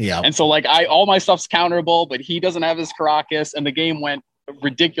off. Yeah. And so like all my stuff's counterable, but he doesn't have his Caracas, and the game went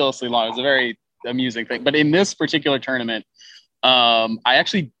ridiculously long. It was a very amusing thing. But in this particular tournament, I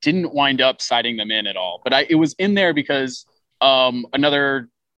actually didn't wind up siding them in at all. But it was in there because another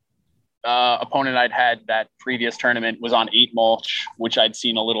opponent I'd had that previous tournament was on 8 Mulch, which I'd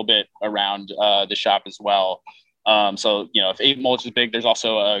seen a little bit around the shop as well. So, if 8 Mulch is big, there's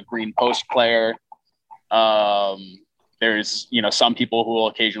also a Green Post player. There's, some people who will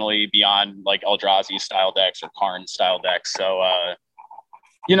occasionally be on like Eldrazi style decks or Karn style decks. So,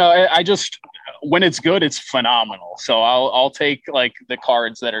 I just, when it's good, it's phenomenal. So I'll take like the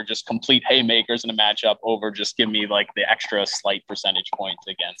cards that are just complete haymakers in a matchup over just give me like the extra slight percentage points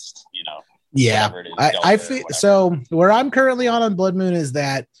against, whatever it is. I feel so where I'm currently on Blood Moon is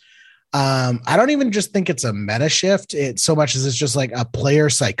that I don't even just think it's a meta shift. It's so much as it's just like a player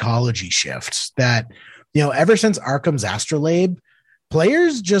psychology shift that, ever since Arkham's Astrolabe,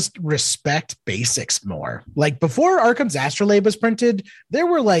 players just respect basics more. Like before Arkham's Astrolabe was printed, there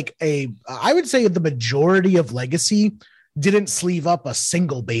were like I would say the majority of Legacy didn't sleeve up a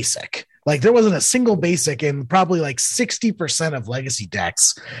single basic. Like there wasn't a single basic in probably like 60% of Legacy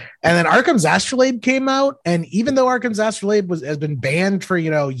decks. And then Arkham's Astrolabe came out, and even though Arkham's Astrolabe has been banned for,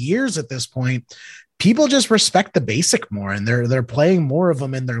 years at this point, people just respect the basic more, and they're playing more of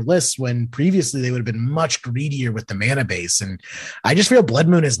them in their lists when previously they would have been much greedier with the mana base. And I just feel Blood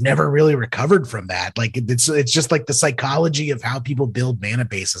Moon has never really recovered from that. Like it's just like the psychology of how people build mana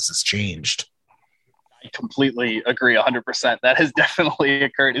bases has changed. I completely agree 100%. That has definitely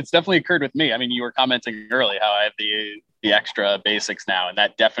occurred. It's definitely occurred with me. I mean, you were commenting early how I have the extra basics now, and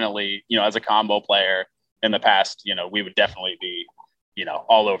that definitely, as a combo player in the past, we would definitely be,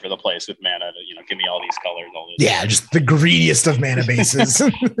 all over the place with mana to, give me all these colors. All this just the greediest of mana bases.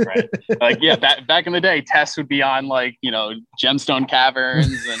 Right. Like, back in the day, Tess would be on like, Gemstone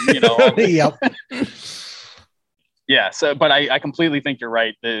Caverns and, Yep. Yeah. So, but I completely think you're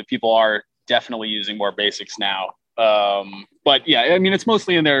right. The people are definitely using more basics now. But yeah, I mean, it's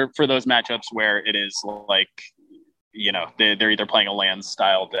mostly in there for those matchups where it is like, they're either playing a land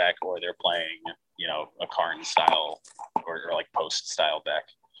style deck or they're playing, a Karn style or like post style deck.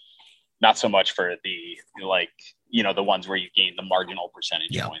 not so much for the the ones where you gain the marginal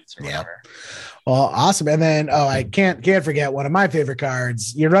percentage points or whatever. Well, awesome. And then I can't forget one of my favorite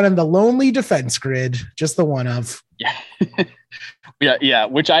cards. You're running the Lonely Defense Grid, just the one of. Yeah. Yeah,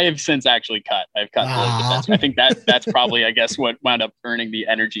 which I have since actually cut. I've cut the defense. I think that's probably, I guess, what wound up earning the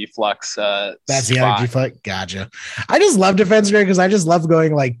energy flux. That's the energy flux. Gotcha. I just love defense grid because I just love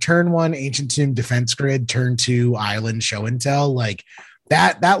going like turn 1 Ancient Tomb defense grid, turn 2 Island show and tell. Like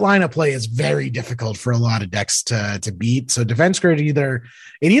that line of play is very difficult for a lot of decks to beat. So defense grid either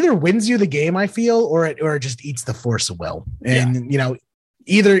wins you the game, I feel, or it just eats the force of will. And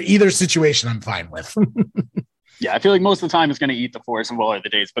either situation I'm fine with. Yeah, I feel like most of the time it's going to eat the force and will or the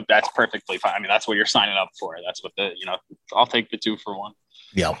days, but that's perfectly fine. I mean, that's what you're signing up for. That's what I'll take the 2 for 1.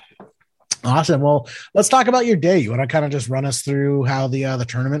 Yeah. Awesome. Well, let's talk about your day. You want to kind of just run us through how the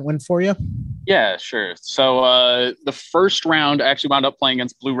tournament went for you? Yeah, sure. So the first round I actually wound up playing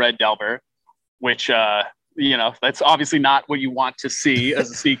against Blue Red Delver, which, that's obviously not what you want to see as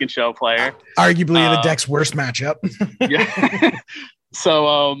a Seek and Show player. Arguably the deck's worst matchup. Yeah. So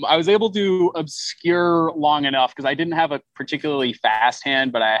I was able to obscure long enough because I didn't have a particularly fast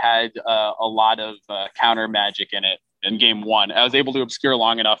hand, but I had a lot of counter magic in it in game 1. I was able to obscure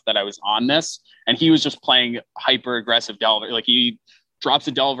long enough that I was on this, and he was just playing hyper aggressive Delver. Like he drops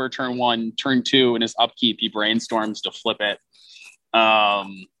a Delver turn 1, turn 2, in his upkeep he brainstorms to flip it.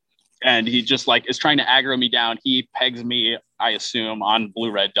 And he just like is trying to aggro me down. He pegs me, I assume, on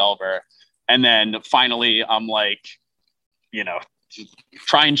Blue Red Delver. And then finally I'm like,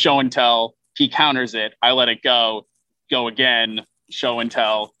 try and show and tell. He counters it. I let it go again, show and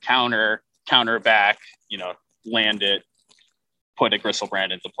tell, counter back, land it, put a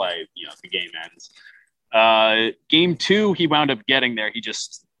Gristlebrand into play. The game ends. Game 2, he wound up getting there. He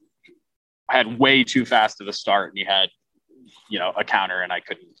just had way too fast of a start, and he had, a counter, and I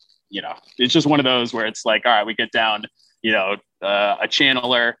couldn't, it's just one of those where it's like, all right, we get down, a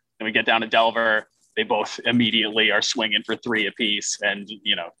Channeler, and we get down a Delver. They both immediately are swinging for 3 apiece, and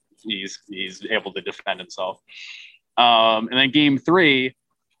he's able to defend himself. And then game 3,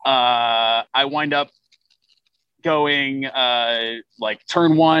 I wind up going like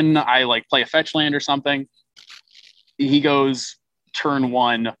turn 1. I like play a fetch land or something. He goes turn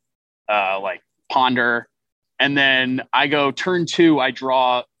 1, like ponder, and then I go turn 2. I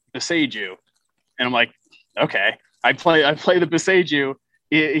draw Beseiju, and I'm like, okay. I play the Beseiju.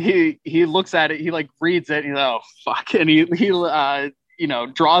 He looks at it, he like reads it, he's like, oh fuck, and he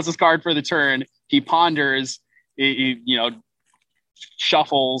draws his card for the turn. He ponders, he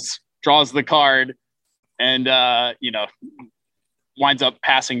shuffles, draws the card, and winds up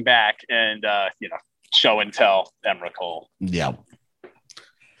passing back and show and tell Emrakul. Yeah.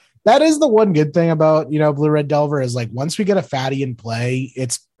 That is the one good thing about, Blue Red Delver is like, once we get a fatty in play,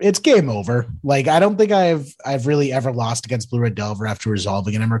 it's game over. Like, I don't think I've really ever lost against Blue Red Delver after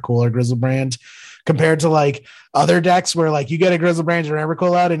resolving an Emrakul or Grizzlebrand, compared to like other decks where like you get a Grizzlebrand or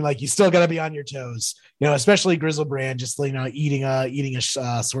Emrakul out and like you still got to be on your toes, especially Grizzlebrand, just eating a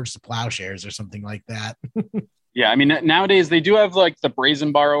Swords to Plowshares or something like that. Yeah, I mean, nowadays they do have like the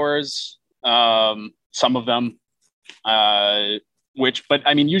Brazen Borrowers, some of them. But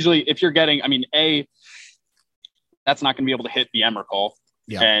I mean, usually if you're getting, that's not going to be able to hit the Emrakul.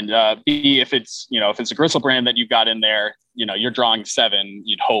 Yeah. And B, if it's a Gristlebrand that you've got in there, you're drawing 7,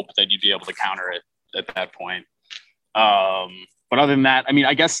 you'd hope that you'd be able to counter it at that point. But other than that,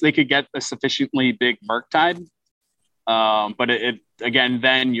 I guess they could get a sufficiently big Murktide. But again,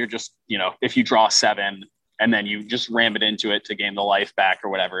 then you're just, if you draw 7 and then you just ram it into it to gain the life back or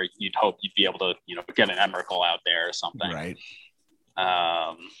whatever, you'd hope you'd be able to, get an Emrakul out there or something. Right.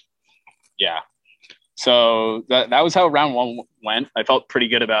 Yeah. So that was how round 1 went. I felt pretty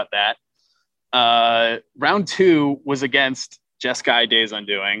good about that. Round 2 was against Jeskai Days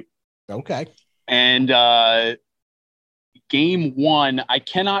Undoing. Okay. And game 1, I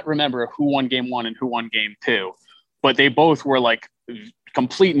cannot remember who won game 1 and who won game 2, but they both were like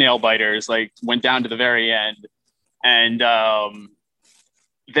complete nail biters, like went down to the very end. And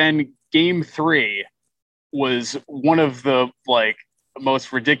then game 3 was one of the like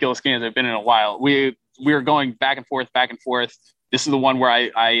most ridiculous games I've been in a while. We were going back and forth. This is the one where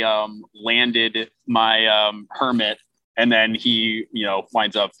I landed my Hermit, and then he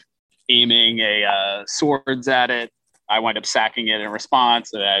winds up aiming a swords at it. I wind up sacking it in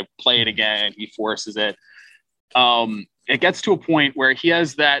response, and I play it again, and he forces it. It gets to a point where he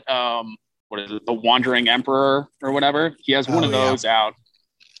has that what is it, the Wandering Emperor or whatever. He has one of those out.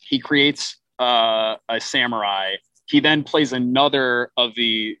 He creates a samurai. He then plays another of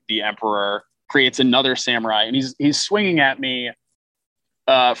the Emperor, creates another samurai, and he's swinging at me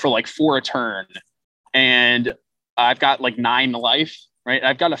for like 4 a turn, and I've got like 9 life, right?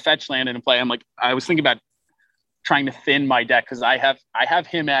 I've got a fetch land in play. I was thinking about trying to thin my deck because I have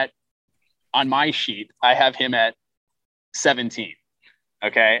him on my sheet. I have him at 17.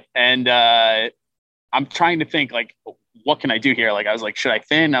 Okay. And I'm trying to think like, what can I do here? Like, I was like, should I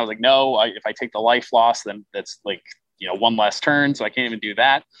thin? I was like, no, if I take the life loss, then that's like, 1 less turn. So I can't even do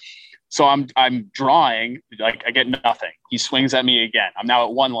that. So I'm drawing, like I get nothing. He swings at me again. I'm now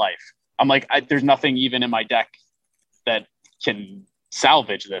at 1 life. I'm like, there's nothing even in my deck that can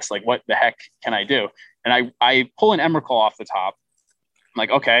salvage this. Like, what the heck can I do? And I pull an Emrakul off the top. I'm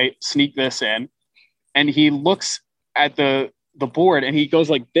like, okay, sneak this in. And he looks at the board and he goes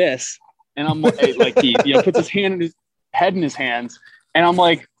like this. And I'm like, he puts his head in his hands. And I'm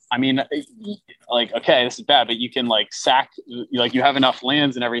like, I mean, like, okay, this is bad, but you can like sack, like you have enough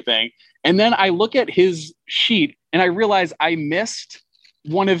lands and everything. And then I look at his sheet and I realize I missed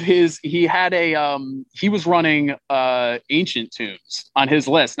one of his, he was running Ancient Tombs on his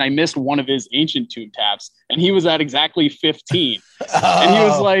list. And I missed one of his Ancient Tomb taps and he was at exactly 15. And he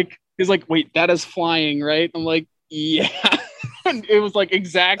was like, wait, that is flying, right? I'm like, yeah. And it was like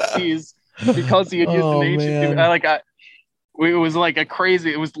Xaxes because he had used an Ancient Tomb. It was like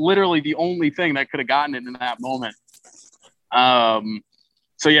it was literally the only thing that could have gotten it in that moment.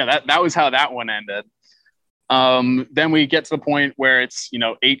 So yeah, that was how that one ended. Then we get to the point where it's,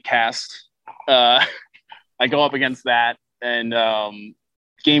 8 cast. I go up against that and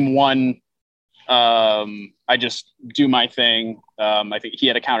game 1, I just do my thing. I think he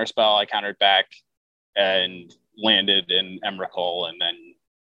had a counter spell. I countered back and landed in Emrakul and then,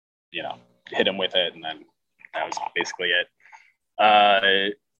 hit him with it. And then that was basically it.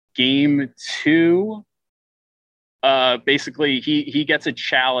 Game 2, basically he gets a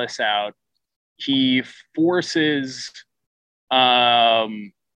chalice out. He forces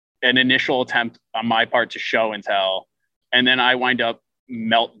an initial attempt on my part to show and tell, and then I wind up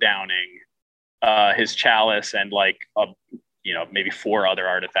meltdowning his chalice and like maybe 4 other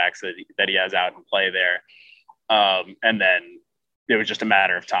artifacts that he has out in play there, and then it was just a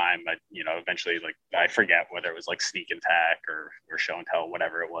matter of time. But eventually, like I forget whether it was like sneak attack or show and tell,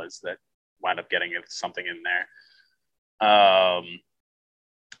 whatever it was that wound up getting something in there.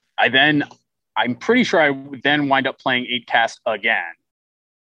 I'm pretty sure I would then wind up playing 8 cast again,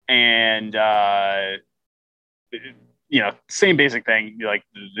 and same basic thing. Like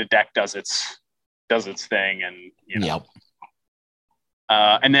the deck does its thing, and Yep.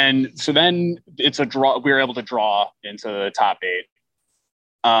 And then it's a draw. We were able to draw into the top 8.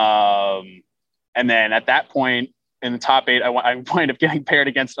 And then at that point in the top 8, I wind up getting paired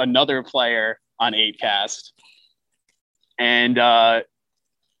against another player on 8 cast. And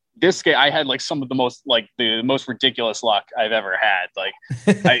this game, I had like some of the most ridiculous luck I've ever had.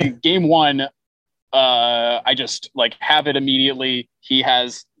 Like game 1, I just like have it immediately. He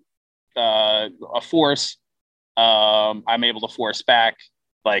has a force. I'm able to force back.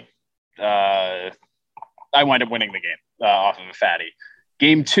 Like I wind up winning the game off of a fatty.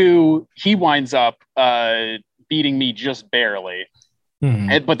 Game 2, he winds up beating me just barely.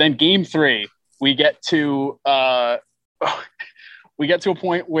 Mm-hmm. But then game 3, we get to a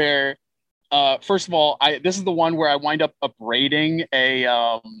point where, first of all, this is the one where I wind up upbraiding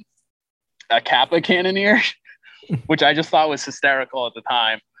a Kappa Cannoneer, which I just thought was hysterical at the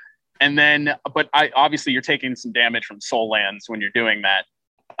time. And then, but obviously you're taking some damage from soul lands when you're doing that.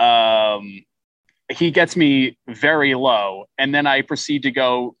 He gets me very low, and then I proceed to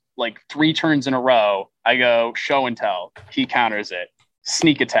go like 3 turns in a row. I go show and tell. He counters it.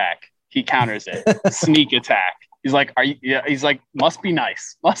 Sneak attack. He counters it. Sneak attack. He's like, "Are you?" Yeah. He's like, "Must be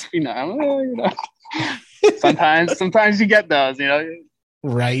nice. Must be nice." Sometimes you get those,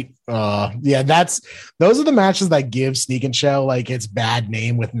 Right. Yeah, those are the matches that give Sneak and Show like its bad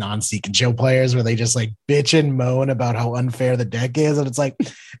name with non-Sneak and Show players, where they just like bitch and moan about how unfair the deck is, and it's like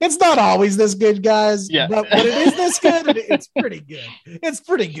it's not always this good, guys. Yeah, but when it is this good, it's pretty good. It's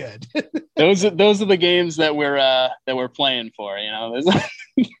pretty good. those are the games that we're playing for.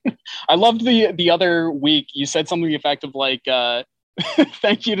 I loved the other week. You said something effective like.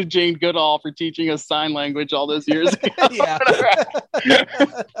 Thank you to Jane Goodall for teaching us sign language all those years ago. Yeah.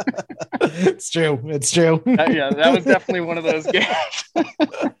 It's true. Yeah, that was definitely one of those games.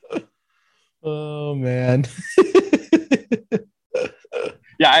 Oh, man.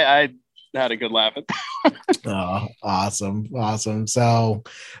 Yeah, I had a good laugh at that. Oh, awesome. So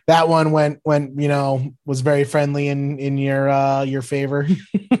that one went was very friendly in your favor.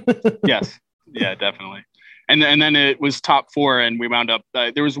 Yes. Yeah, definitely. And then it was top 4, and we wound up.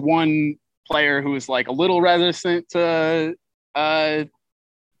 There was one player who was like a little reticent to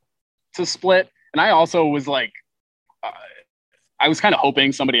to split. And I also was like, I was kind of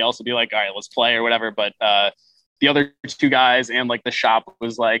hoping somebody else would be like, all right, let's play or whatever. But the other two guys and like the shop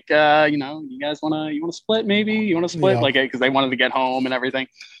was like, you guys want to split? Maybe you want to split, like, because they wanted to get home and everything.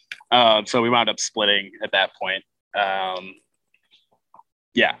 So we wound up splitting at that point.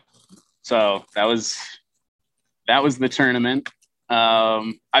 Yeah. So that was the tournament.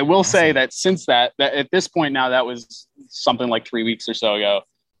 I will say that since that at this point now, that was something like 3 weeks or so ago.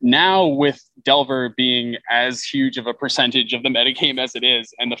 Now with Delver being as huge of a percentage of the metagame as it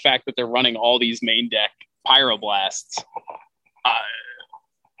is, and the fact that they're running all these main deck Pyroblasts,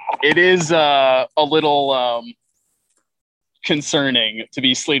 it is a little concerning to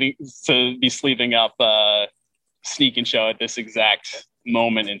be sleeving up Sneak and Show at this exact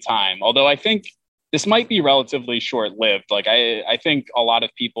moment in time. Although I think this might be relatively short-lived. Like I think a lot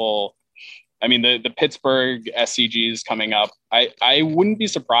of people, I mean, the Pittsburgh SCG is coming up. I wouldn't be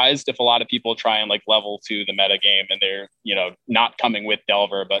surprised if a lot of people try and like level to the meta game and they're, not coming with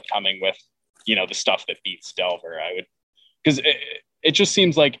Delver, but coming with, the stuff that beats Delver. Because it just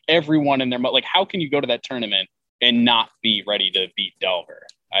seems like everyone in their, like, how can you go to that tournament and not be ready to beat Delver?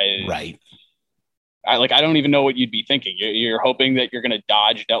 Right. I don't even know what you'd be thinking. You're hoping that you're going to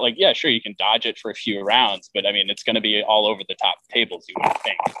dodge that. Like, yeah, sure, you can dodge it for a few rounds, but I mean, it's going to be all over the top tables, you would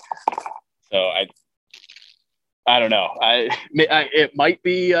think. So I don't know. It might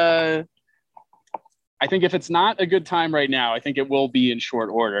be. I think if it's not a good time right now, I think it will be in short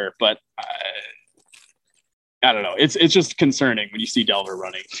order. But I don't know. It's just concerning when you see Delver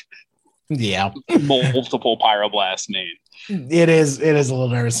running. Yeah, multiple Pyroblast main. It is a little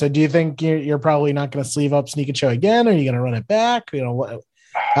nervous. So do you think you're probably not going to sleeve up Sneak and Show again? Or are you going to run it back?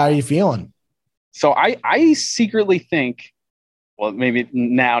 How are you feeling? So I secretly think, well, maybe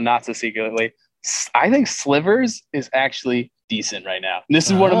now not so secretly, I think Slivers is actually decent right now. And this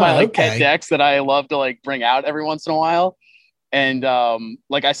is one of my pet decks that I love to like bring out every once in a while. And I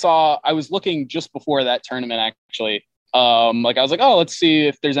was looking just before that tournament actually. I was like, oh, let's see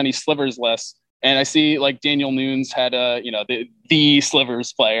if there's any Slivers lists. And I see like Daniel Nunes had the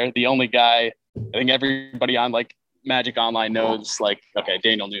Slivers player, the only guy. I think everybody on like Magic Online knows like, okay,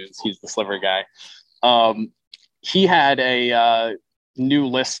 Daniel Nunes, he's the Sliver guy. He had a new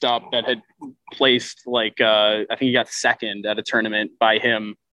list up that had placed like I think he got second at a tournament by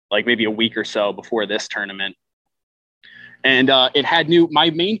him like maybe a week or so before this tournament. And it had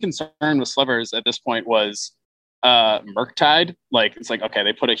my main concern with Slivers at this point was Murktide. Like it's like, okay,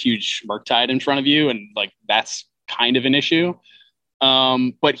 they put a huge Murktide in front of you and like that's kind of an issue.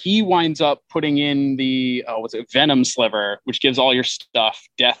 But he winds up putting in the Venom Sliver, which gives all your stuff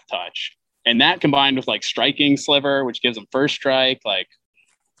Death Touch. And that combined with like Striking Sliver, which gives them First Strike, like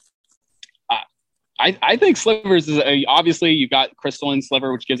I think Slivers is obviously you've got Crystalline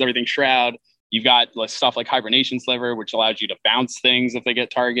Sliver, which gives everything Shroud. You've got stuff like Hibernation Sliver, which allows you to bounce things if they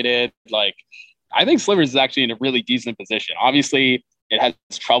get targeted. Like I think Slivers is actually in a really decent position. Obviously, it has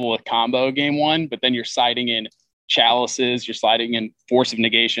trouble with combo game one, but then you're siding in Chalices, you're sliding in Force of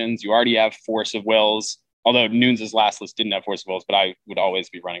Negations. You already have Force of Wills. Although Nunes' last list didn't have Force of Wills, but I would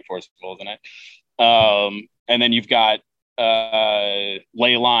always be running Force of Wills in it. And then you've got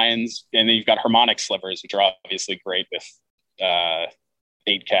Ley Lines, and then you've got Harmonic Slivers, which are obviously great with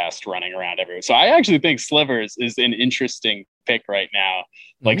 8-cast running around everywhere. So I actually think Slivers is an interesting pick right now.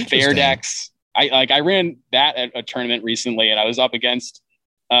 Like fair decks. I ran that at a tournament recently, and I was up against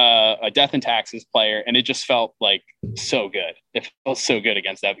a Death and Taxes player, and it just felt like so good. It felt so good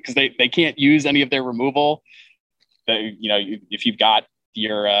against that because they can't use any of their removal. If you've got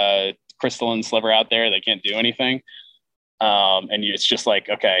your Crystalline Sliver out there, they can't do anything. It's just like,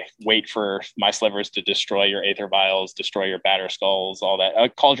 okay, wait for my Slivers to destroy your Aether Vials, destroy your Batter Skulls, all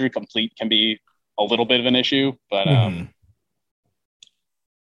that. Cauldron Complete can be a little bit of an issue, but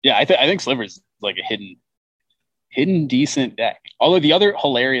yeah, I think Slivers is like a hidden decent deck. Although the other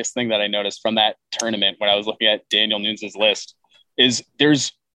hilarious thing that I noticed from that tournament when I was looking at Daniel Nunes' list is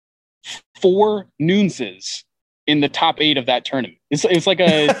there's 4 Nuneses in the top 8 of that tournament. It's like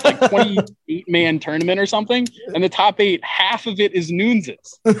a 28-man tournament or something, and the top 8, half of it is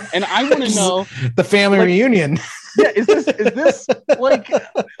Nuneses. And I want to know the family reunion. Yeah, is this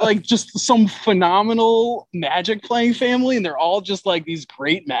like just some phenomenal Magic playing family, and they're all just like these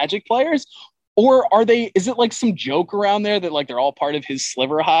great Magic players? Or is it like some joke around there that like they're all part of his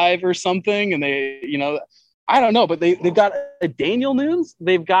Sliver Hive or something? And they, I don't know, but they've got a Daniel Nunes,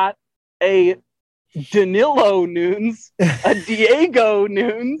 they've got a Danilo Nunes, a Diego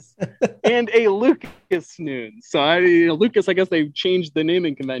Nunes, and a Lucas Nunes. So Lucas, I guess they changed the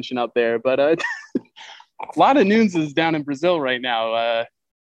naming convention up there, but a lot of Nuneses down in Brazil right now.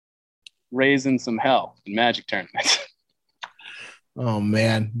 raising some hell in Magic tournaments. Oh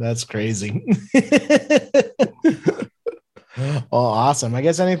man, that's crazy. Well, awesome. I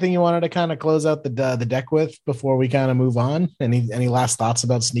guess anything you wanted to kind of close out the deck with before we kind of move on? Any last thoughts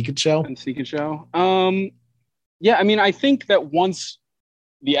about Sneak and Show? And Sneak and Show. Yeah, I mean, I think that once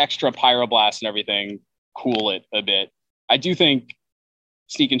the extra Pyroblast and everything cool it a bit, I do think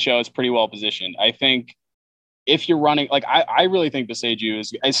Sneak and Show is pretty well positioned. I think if you're running, like, I really think Beseiju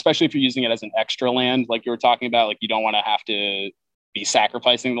is, especially if you're using it as an extra land, like you were talking about, like you don't want to have to be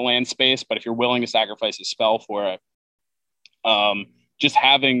sacrificing the land space, but if you're willing to sacrifice a spell for it, just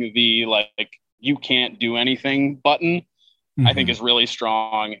having the like you can't do anything button, I think is really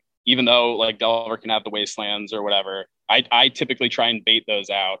strong. Even though like Delver can have the wastelands or whatever, I typically try and bait those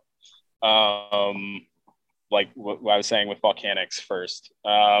out. Like what I was saying with Volcanics first.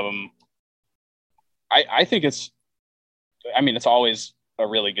 I think it's always a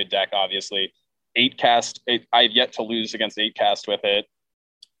really good deck. Obviously, 8-cast. I've yet to lose against 8-cast with it.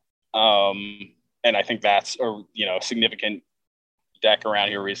 And I think that's a significant deck around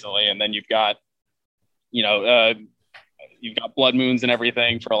here recently. And then you've got Blood Moons and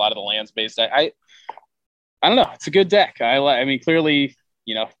everything for a lot of the land space. I don't know. It's a good deck. I mean, clearly,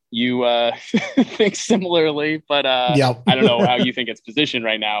 you think similarly, but Yep. I don't know how you think it's positioned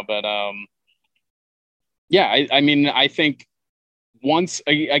right now. But yeah, I mean, I think once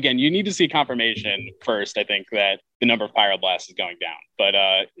again, you need to see confirmation first. I think that the number of Pyroblasts is going down, but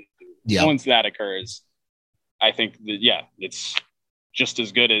once that occurs, I think that it's just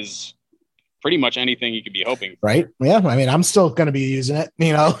as good as pretty much anything you could be hoping for. Right. Yeah. I mean, I'm still going to be using it,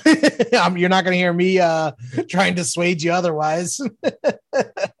 you're not going to hear me trying to dissuade you otherwise.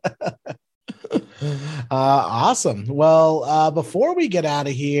 Awesome. Well, before we get out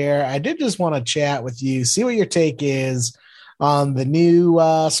of here, I did just want to chat with you, see what your take is on the new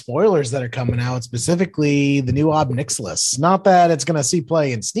spoilers that are coming out, specifically the new Obnixilis. Not that it's going to see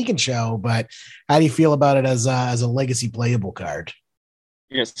play in Sneak and Show, but how do you feel about it as a legacy playable card?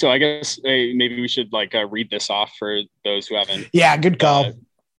 Yes, so I guess maybe we should read this off for those who haven't. Yeah, good call.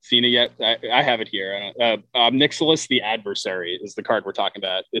 Seen it yet? I have it here. Obnixilis the Adversary is the card we're talking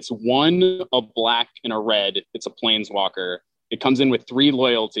about. It's 1, a black, and a red. It's a Planeswalker. It comes in with 3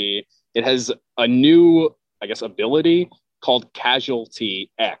 loyalty. It has a new, I guess, ability called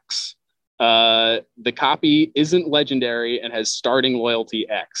Casualty X. The copy isn't legendary and has starting loyalty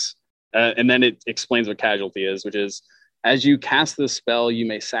X. And then it explains what Casualty is, which is, as you cast this spell, you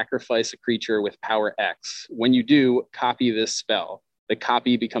may sacrifice a creature with power X. When you do, copy this spell. The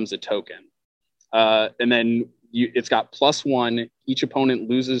copy becomes a token. And then it's got +1. Each opponent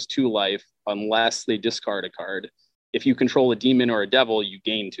loses 2 life unless they discard a card. If you control a demon or a devil, you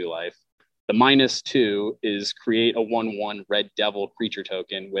gain 2 life. The -2 is create a 1/1 red devil creature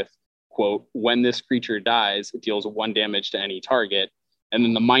token with, quote, when this creature dies, it deals 1 damage to any target. And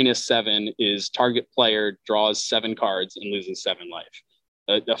then the -7 is target player draws 7 cards and loses 7 life.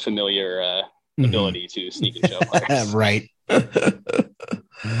 A familiar ability to Sneak and Show players. Right.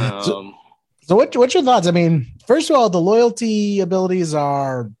 So what's your thoughts? I mean, first of all, the loyalty abilities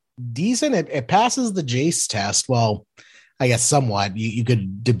are decent. It passes the Jace test. Well, I guess somewhat. You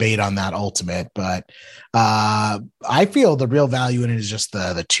could debate on that ultimate, but I feel the real value in it is just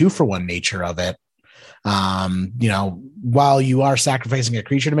the 2-for-1 nature of it. While you are sacrificing a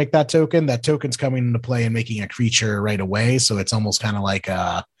creature to make that token's coming into play and making a creature right away. So it's almost kind of like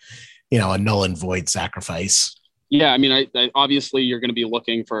a null and void sacrifice. Yeah. I mean, I obviously you're going to be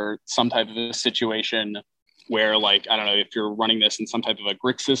looking for some type of a situation where, like, I don't know, if you're running this in some type of a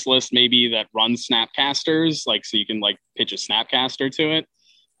Grixis list, maybe that runs Snapcasters, like, so you can pitch a Snapcaster to it.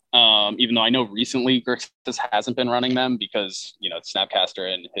 Even though I know recently Grixis hasn't been running them because,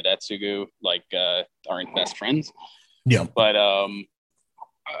 Snapcaster and Hidetsugu aren't best friends. Yeah. But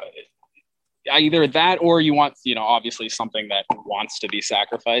either that or you want, obviously something that wants to be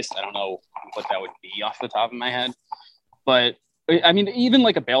sacrificed. I don't know what that would be off the top of my head. But I mean, even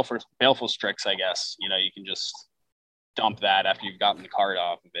like a Baleful Strix, I guess, you can just dump that after you've gotten the card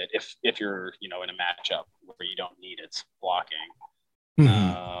off of it if you're, in a matchup where you don't need its blocking.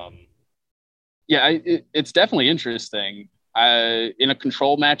 It's definitely interesting. In a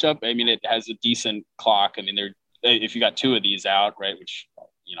control matchup, I mean, it has a decent clock. I mean, if you got 2 of these out, right, which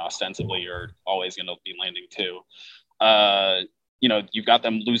ostensibly you're always going to be landing 2. You've got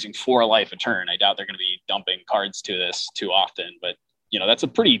them losing 4 life a turn. I doubt they're going to be dumping cards to this too often, but that's a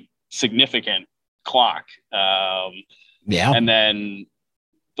pretty significant clock. And then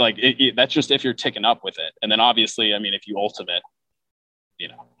that's just if you're ticking up with it, and then obviously, I mean, if you ultimate,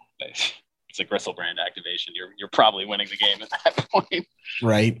 it's a Gristlebrand activation, you're probably winning the game at that point.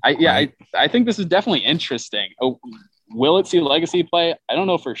 Right. I think this is definitely interesting. Oh, will it see legacy play? I don't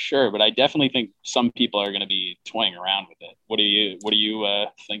know for sure, but I definitely think some people are going to be toying around with it. What do you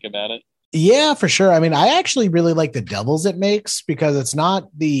think about it? Yeah, for sure. I mean, I actually really like the doubles it makes because it's not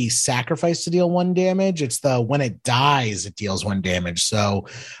the sacrifice to deal 1 damage. It's the when it dies, it deals 1 damage. So,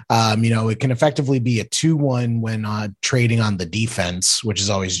 it can effectively be a 2-1 when trading on the defense, which is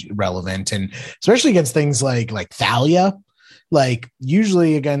always relevant. And especially against things like Thalia. Like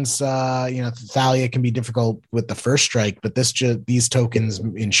usually against Thalia can be difficult with the first strike, but these tokens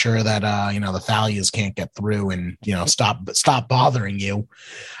ensure that the Thalias can't get through and stop bothering you.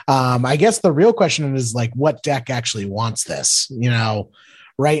 I guess the real question is like what deck actually wants this?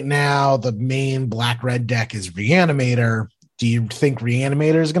 Right now the main black red deck is Reanimator. Do you think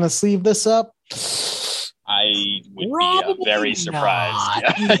Reanimator is going to sleeve this up? I would be very surprised.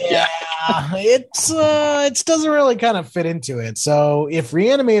 Yeah. It doesn't really kind of fit into it. So if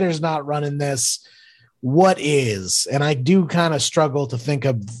Reanimator's not running this, what is? And I do kind of struggle to think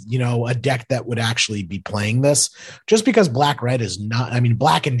of, a deck that would actually be playing this just because black red is not,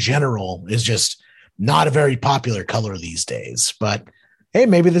 black in general is just not a very popular color these days, but hey,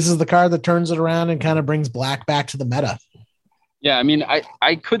 maybe this is the card that turns it around and kind of brings black back to the meta. Yeah,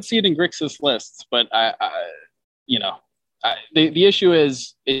 I could see it in Grixis lists, but the issue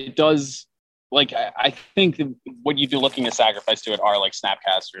is it does like I think what you do looking to sacrifice to it are like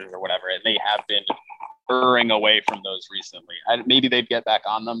Snapcasters or whatever, and they have been erring away from those recently. Maybe they'd get back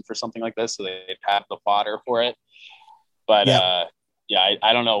on them for something like this, so they'd have the fodder for it. But I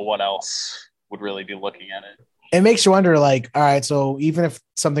don't know what else would really be looking at it. It makes you wonder, like, all right, so even if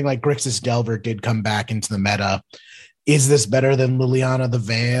something like Grixis Delver did come back into the meta, is this better than Liliana the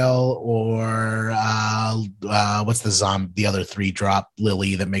Veil or what's the other 3-drop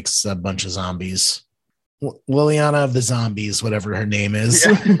Lily that makes a bunch of zombies? Liliana of the Zombies, whatever her name is.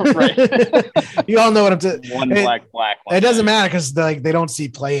 Yeah, right. You all know what I'm saying. One black. It doesn't matter because they don't see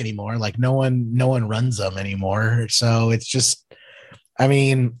play anymore. Like no one runs them anymore. So it's just,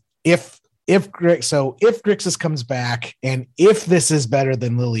 if Grixis comes back and if this is better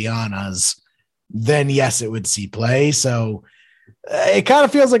than Liliana's, then yes, it would see play. So it kind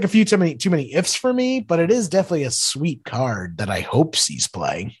of feels like a few too many ifs for me, but it is definitely a sweet card that I hope sees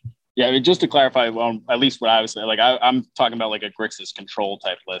play. Yeah, just to clarify, well, at least what I was saying, like I'm talking about like a Grixis control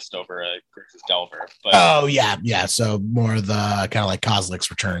type list over a Grixis Delver. But oh yeah. So more of the kind of like Kozilek's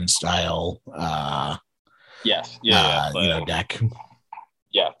Return style. Yes, deck.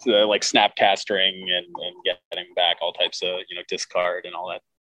 Yeah, so like Snapcastering and getting back all types of discard and all that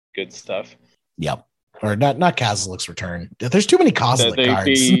good stuff. Yep. Or not Kozilek's Return. There's too many Kozilek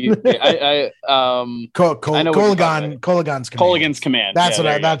cards. Kolaghan's Command. That's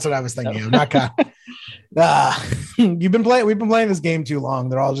what I was thinking of. Not we've been playing this game too long.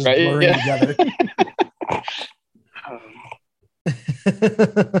 They're all just blurring together.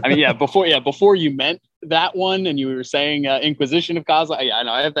 Before you meant that one and you were saying Inquisition of Kozilek. I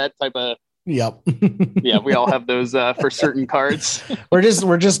know I have that type of. Yep. Yeah, we all have those for certain cards.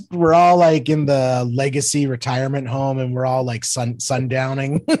 we're all like in the legacy retirement home and we're all like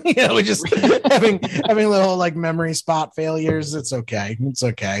sundowning. We're just having little like memory spot failures. It's okay.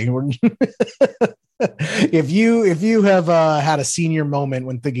 If you have had a senior moment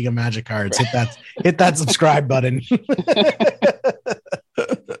when thinking of Magic cards, hit that subscribe button.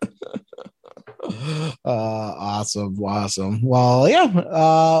 Awesome. Well, yeah.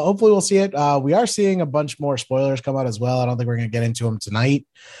 Hopefully we'll see it. We are seeing a bunch more spoilers come out as well. I don't think we're going to get into them tonight.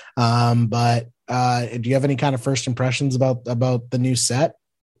 But do you have any kind of first impressions about the new set?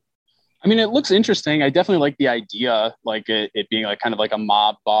 It looks interesting. I definitely like the idea, like it being like kind of like a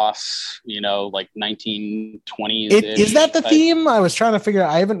mob boss, like 1920s. Is that the theme? I was trying to figure out.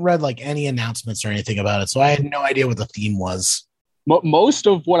 I haven't read like any announcements or anything about it, so I had no idea what the theme was. Most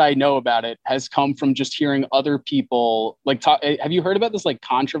of what I know about it has come from just hearing other people like talk. Have you heard about this like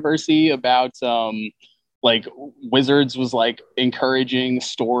controversy about like Wizards was like encouraging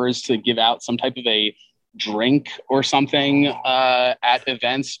stores to give out some type of a drink or something at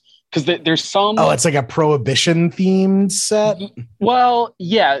events? Because there's some... Oh, it's like a Prohibition themed set? Well,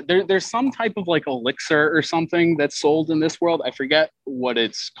 yeah, there's some type of like elixir or something that's sold in this world. I forget what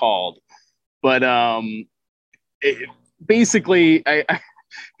it's called. But basically,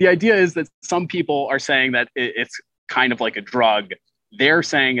 the idea is that some people are saying that it's kind of like a drug. They're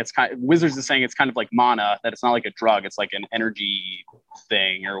saying Wizards is saying it's kind of like mana, that it's not like a drug. It's like an energy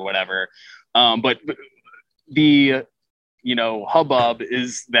thing or whatever. But the... hubbub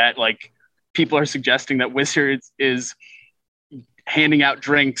is that like people are suggesting that Wizards is handing out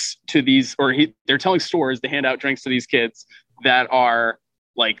drinks to these, or they're telling stores to hand out drinks to these kids that are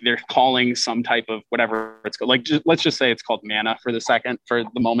like, they're calling some type of whatever it's called. Like, let's just say it's called manna for the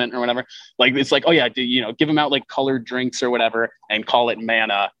moment or whatever. Like, it's like, oh yeah, give them out like colored drinks or whatever and call it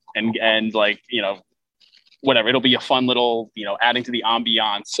manna and like, whatever. It'll be a fun little, adding to the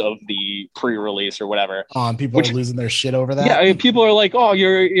ambiance of the pre-release or whatever. People are losing their shit over that. Yeah, people are like, oh,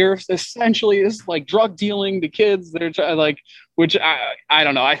 you're essentially this like drug dealing to kids that are like, which I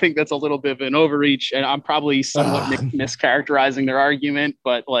don't know. I think that's a little bit of an overreach, and I'm probably somewhat mischaracterizing their argument,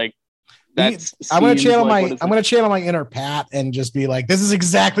 but like, I'm gonna channel my inner Pat and just be like, this is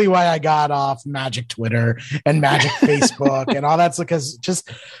exactly why I got off Magic Twitter and Magic Facebook and all that's because just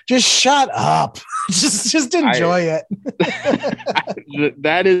shut up. just enjoy it.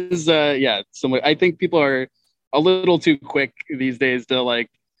 That is I think people are a little too quick these days to like,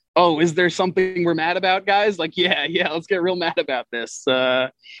 oh, is there something we're mad about, guys? Like, yeah, let's get real mad about this.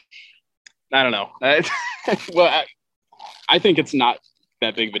 I don't know. Well, I think it's not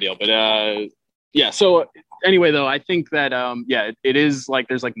that big of a deal, but so anyway, though, I think that it is like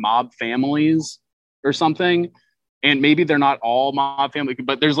there's like mob families or something, and maybe they're not all mob family,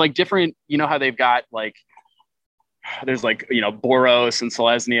 but there's like different, how they've got like there's like Boros and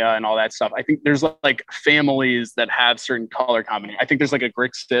Selesnya and all that stuff. I think there's like families that have certain color combination. I think there's like a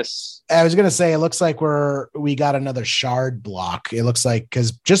Grixis. I was gonna say it looks like we got another shard block. It looks like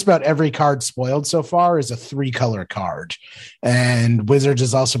because just about every card spoiled so far is a 3-color card, and Wizards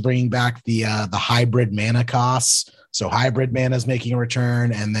is also bringing back the hybrid mana costs. So hybrid mana is making a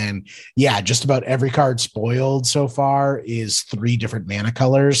return. And then, just about every card spoiled so far is 3 different mana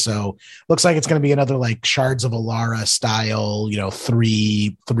colors. So looks like it's going to be another like Shards of Alara style,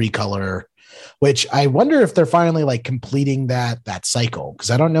 3 color, which I wonder if they're finally like completing that cycle.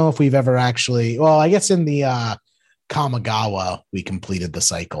 Cause I don't know if we've ever actually, well, I guess in the Kamigawa, we completed the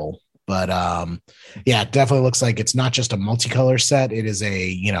cycle, but it definitely looks like it's not just a multicolor set. It is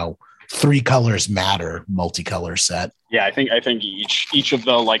a, 3 colors matter multicolor set. Yeah, I think each of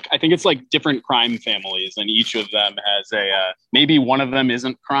the like I think it's like different crime families, and each of them has a maybe one of them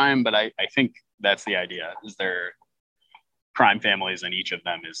isn't crime, but I think that's the idea. Is there crime families, and each of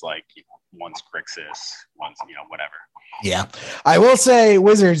them is like one's Grixis, one's whatever. Yeah, I will say,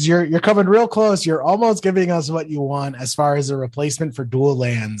 Wizards, you're coming real close. You're almost giving us what you want as far as a replacement for dual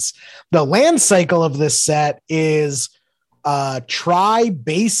lands. The land cycle of this set is try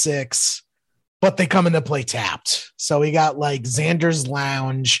basics, but they come into play tapped. So we got like Xander's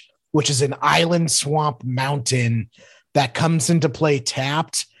Lounge, which is an island swamp mountain that comes into play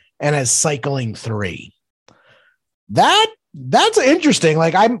tapped and has cycling 3. That's interesting.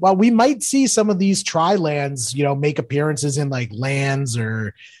 Like we might see some of these tri lands, make appearances in like lands,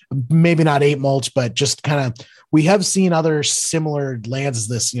 or maybe not 8 mulch, but just kind of, we have seen other similar lands as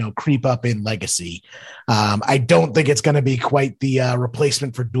this, creep up in Legacy. I don't think it's going to be quite the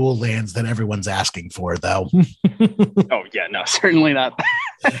replacement for dual lands that everyone's asking for, though. Oh yeah, no, certainly not.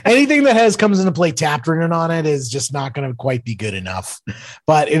 Anything that comes into play tapped written on it is just not going to quite be good enough.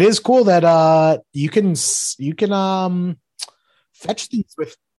 But it is cool that you can fetch these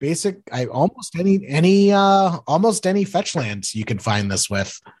with basic. Almost any fetch lands you can find this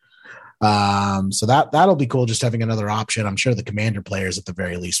with. So that'll be cool. Just having another option. I'm sure the commander players at the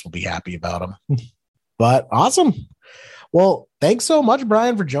very least will be happy about them. But awesome. Well, thanks so much,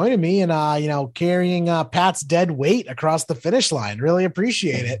 Brian, for joining me and carrying Pat's dead weight across the finish line. Really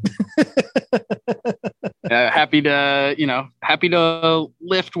appreciate it. Happy to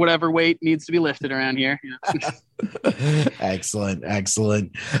lift whatever weight needs to be lifted around here. Excellent.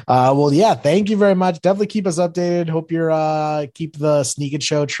 Well, yeah, thank you very much. Definitely keep us updated. Hope you're keep the Sneak and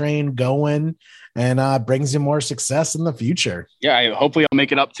Show train going and brings you more success in the future. Yeah, hopefully I'll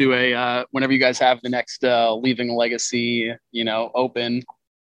make it up to a whenever you guys have the next Leaving a Legacy, open.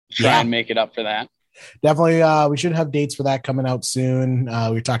 Try and make it up for that. Definitely, we should have dates for that coming out soon.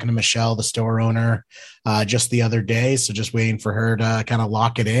 We were talking to Michelle, the store owner, just the other day, so just waiting for her to kind of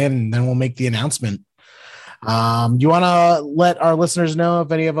lock it in, and then we'll make the announcement. You want to let our listeners know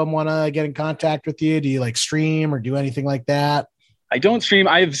if any of them want to get in contact with you? Do you like stream or do anything like that? I don't stream.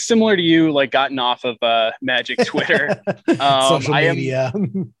 I've, similar to you, like gotten off of Magic Twitter. Social media.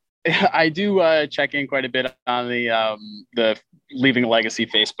 I do check in quite a bit on the Leaving a Legacy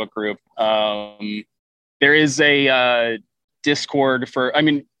Facebook group. There is a Discord for,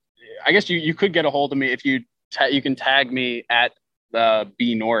 I guess you could get a hold of me if you can tag me at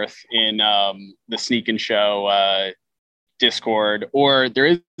B North in the Sneak and Show Discord, or there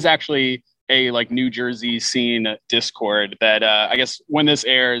is actually a like New Jersey scene Discord that I guess when this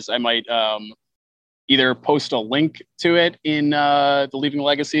airs, I might either post a link to it in the Leaving a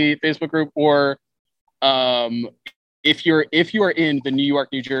Legacy Facebook group, or if you are in the New York,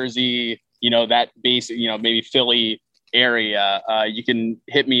 New Jersey, that base, maybe Philly area, you can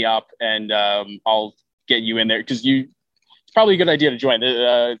hit me up and I'll get you in there, because it's probably a good idea to join.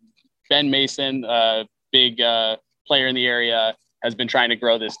 Ben Mason, big player in the area, has been trying to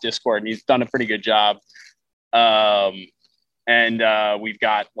grow this Discord, and he's done a pretty good job. And we've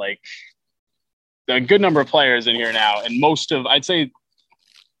got like a good number of players in here now, and I'd say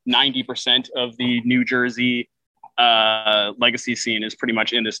 90% of the New Jersey legacy scene is pretty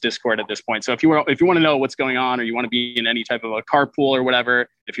much in this Discord at this point. So if you want to know what's going on, or you want to be in any type of a carpool or whatever,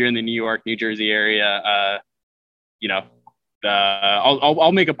 if you're in the New York, New Jersey area,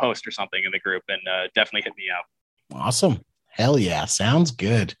 I'll make a post or something in the group, and definitely hit me out. Awesome. Hell yeah. Sounds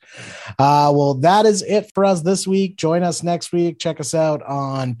good. Well, that is it for us this week. Join us next week. Check us out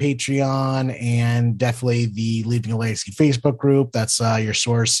on Patreon, and definitely the Leaving a Legacy Facebook group. That's your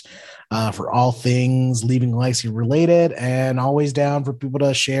source for all things Leaving a Legacy related, and always down for people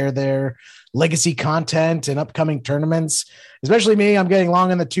to share their legacy content and upcoming tournaments. Especially me, I'm getting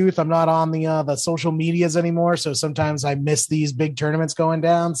long in the tooth. I'm not on the social medias anymore, so sometimes I miss these big tournaments going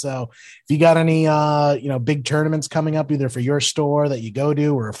down. So if you got any big tournaments coming up, either for your store that you go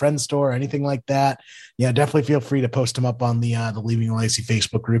to or a friend's store or anything like that, definitely feel free to post them up on the Leaving a Legacy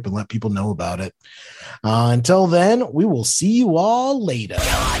Facebook group and let people know about it. Until then, we will see you all later.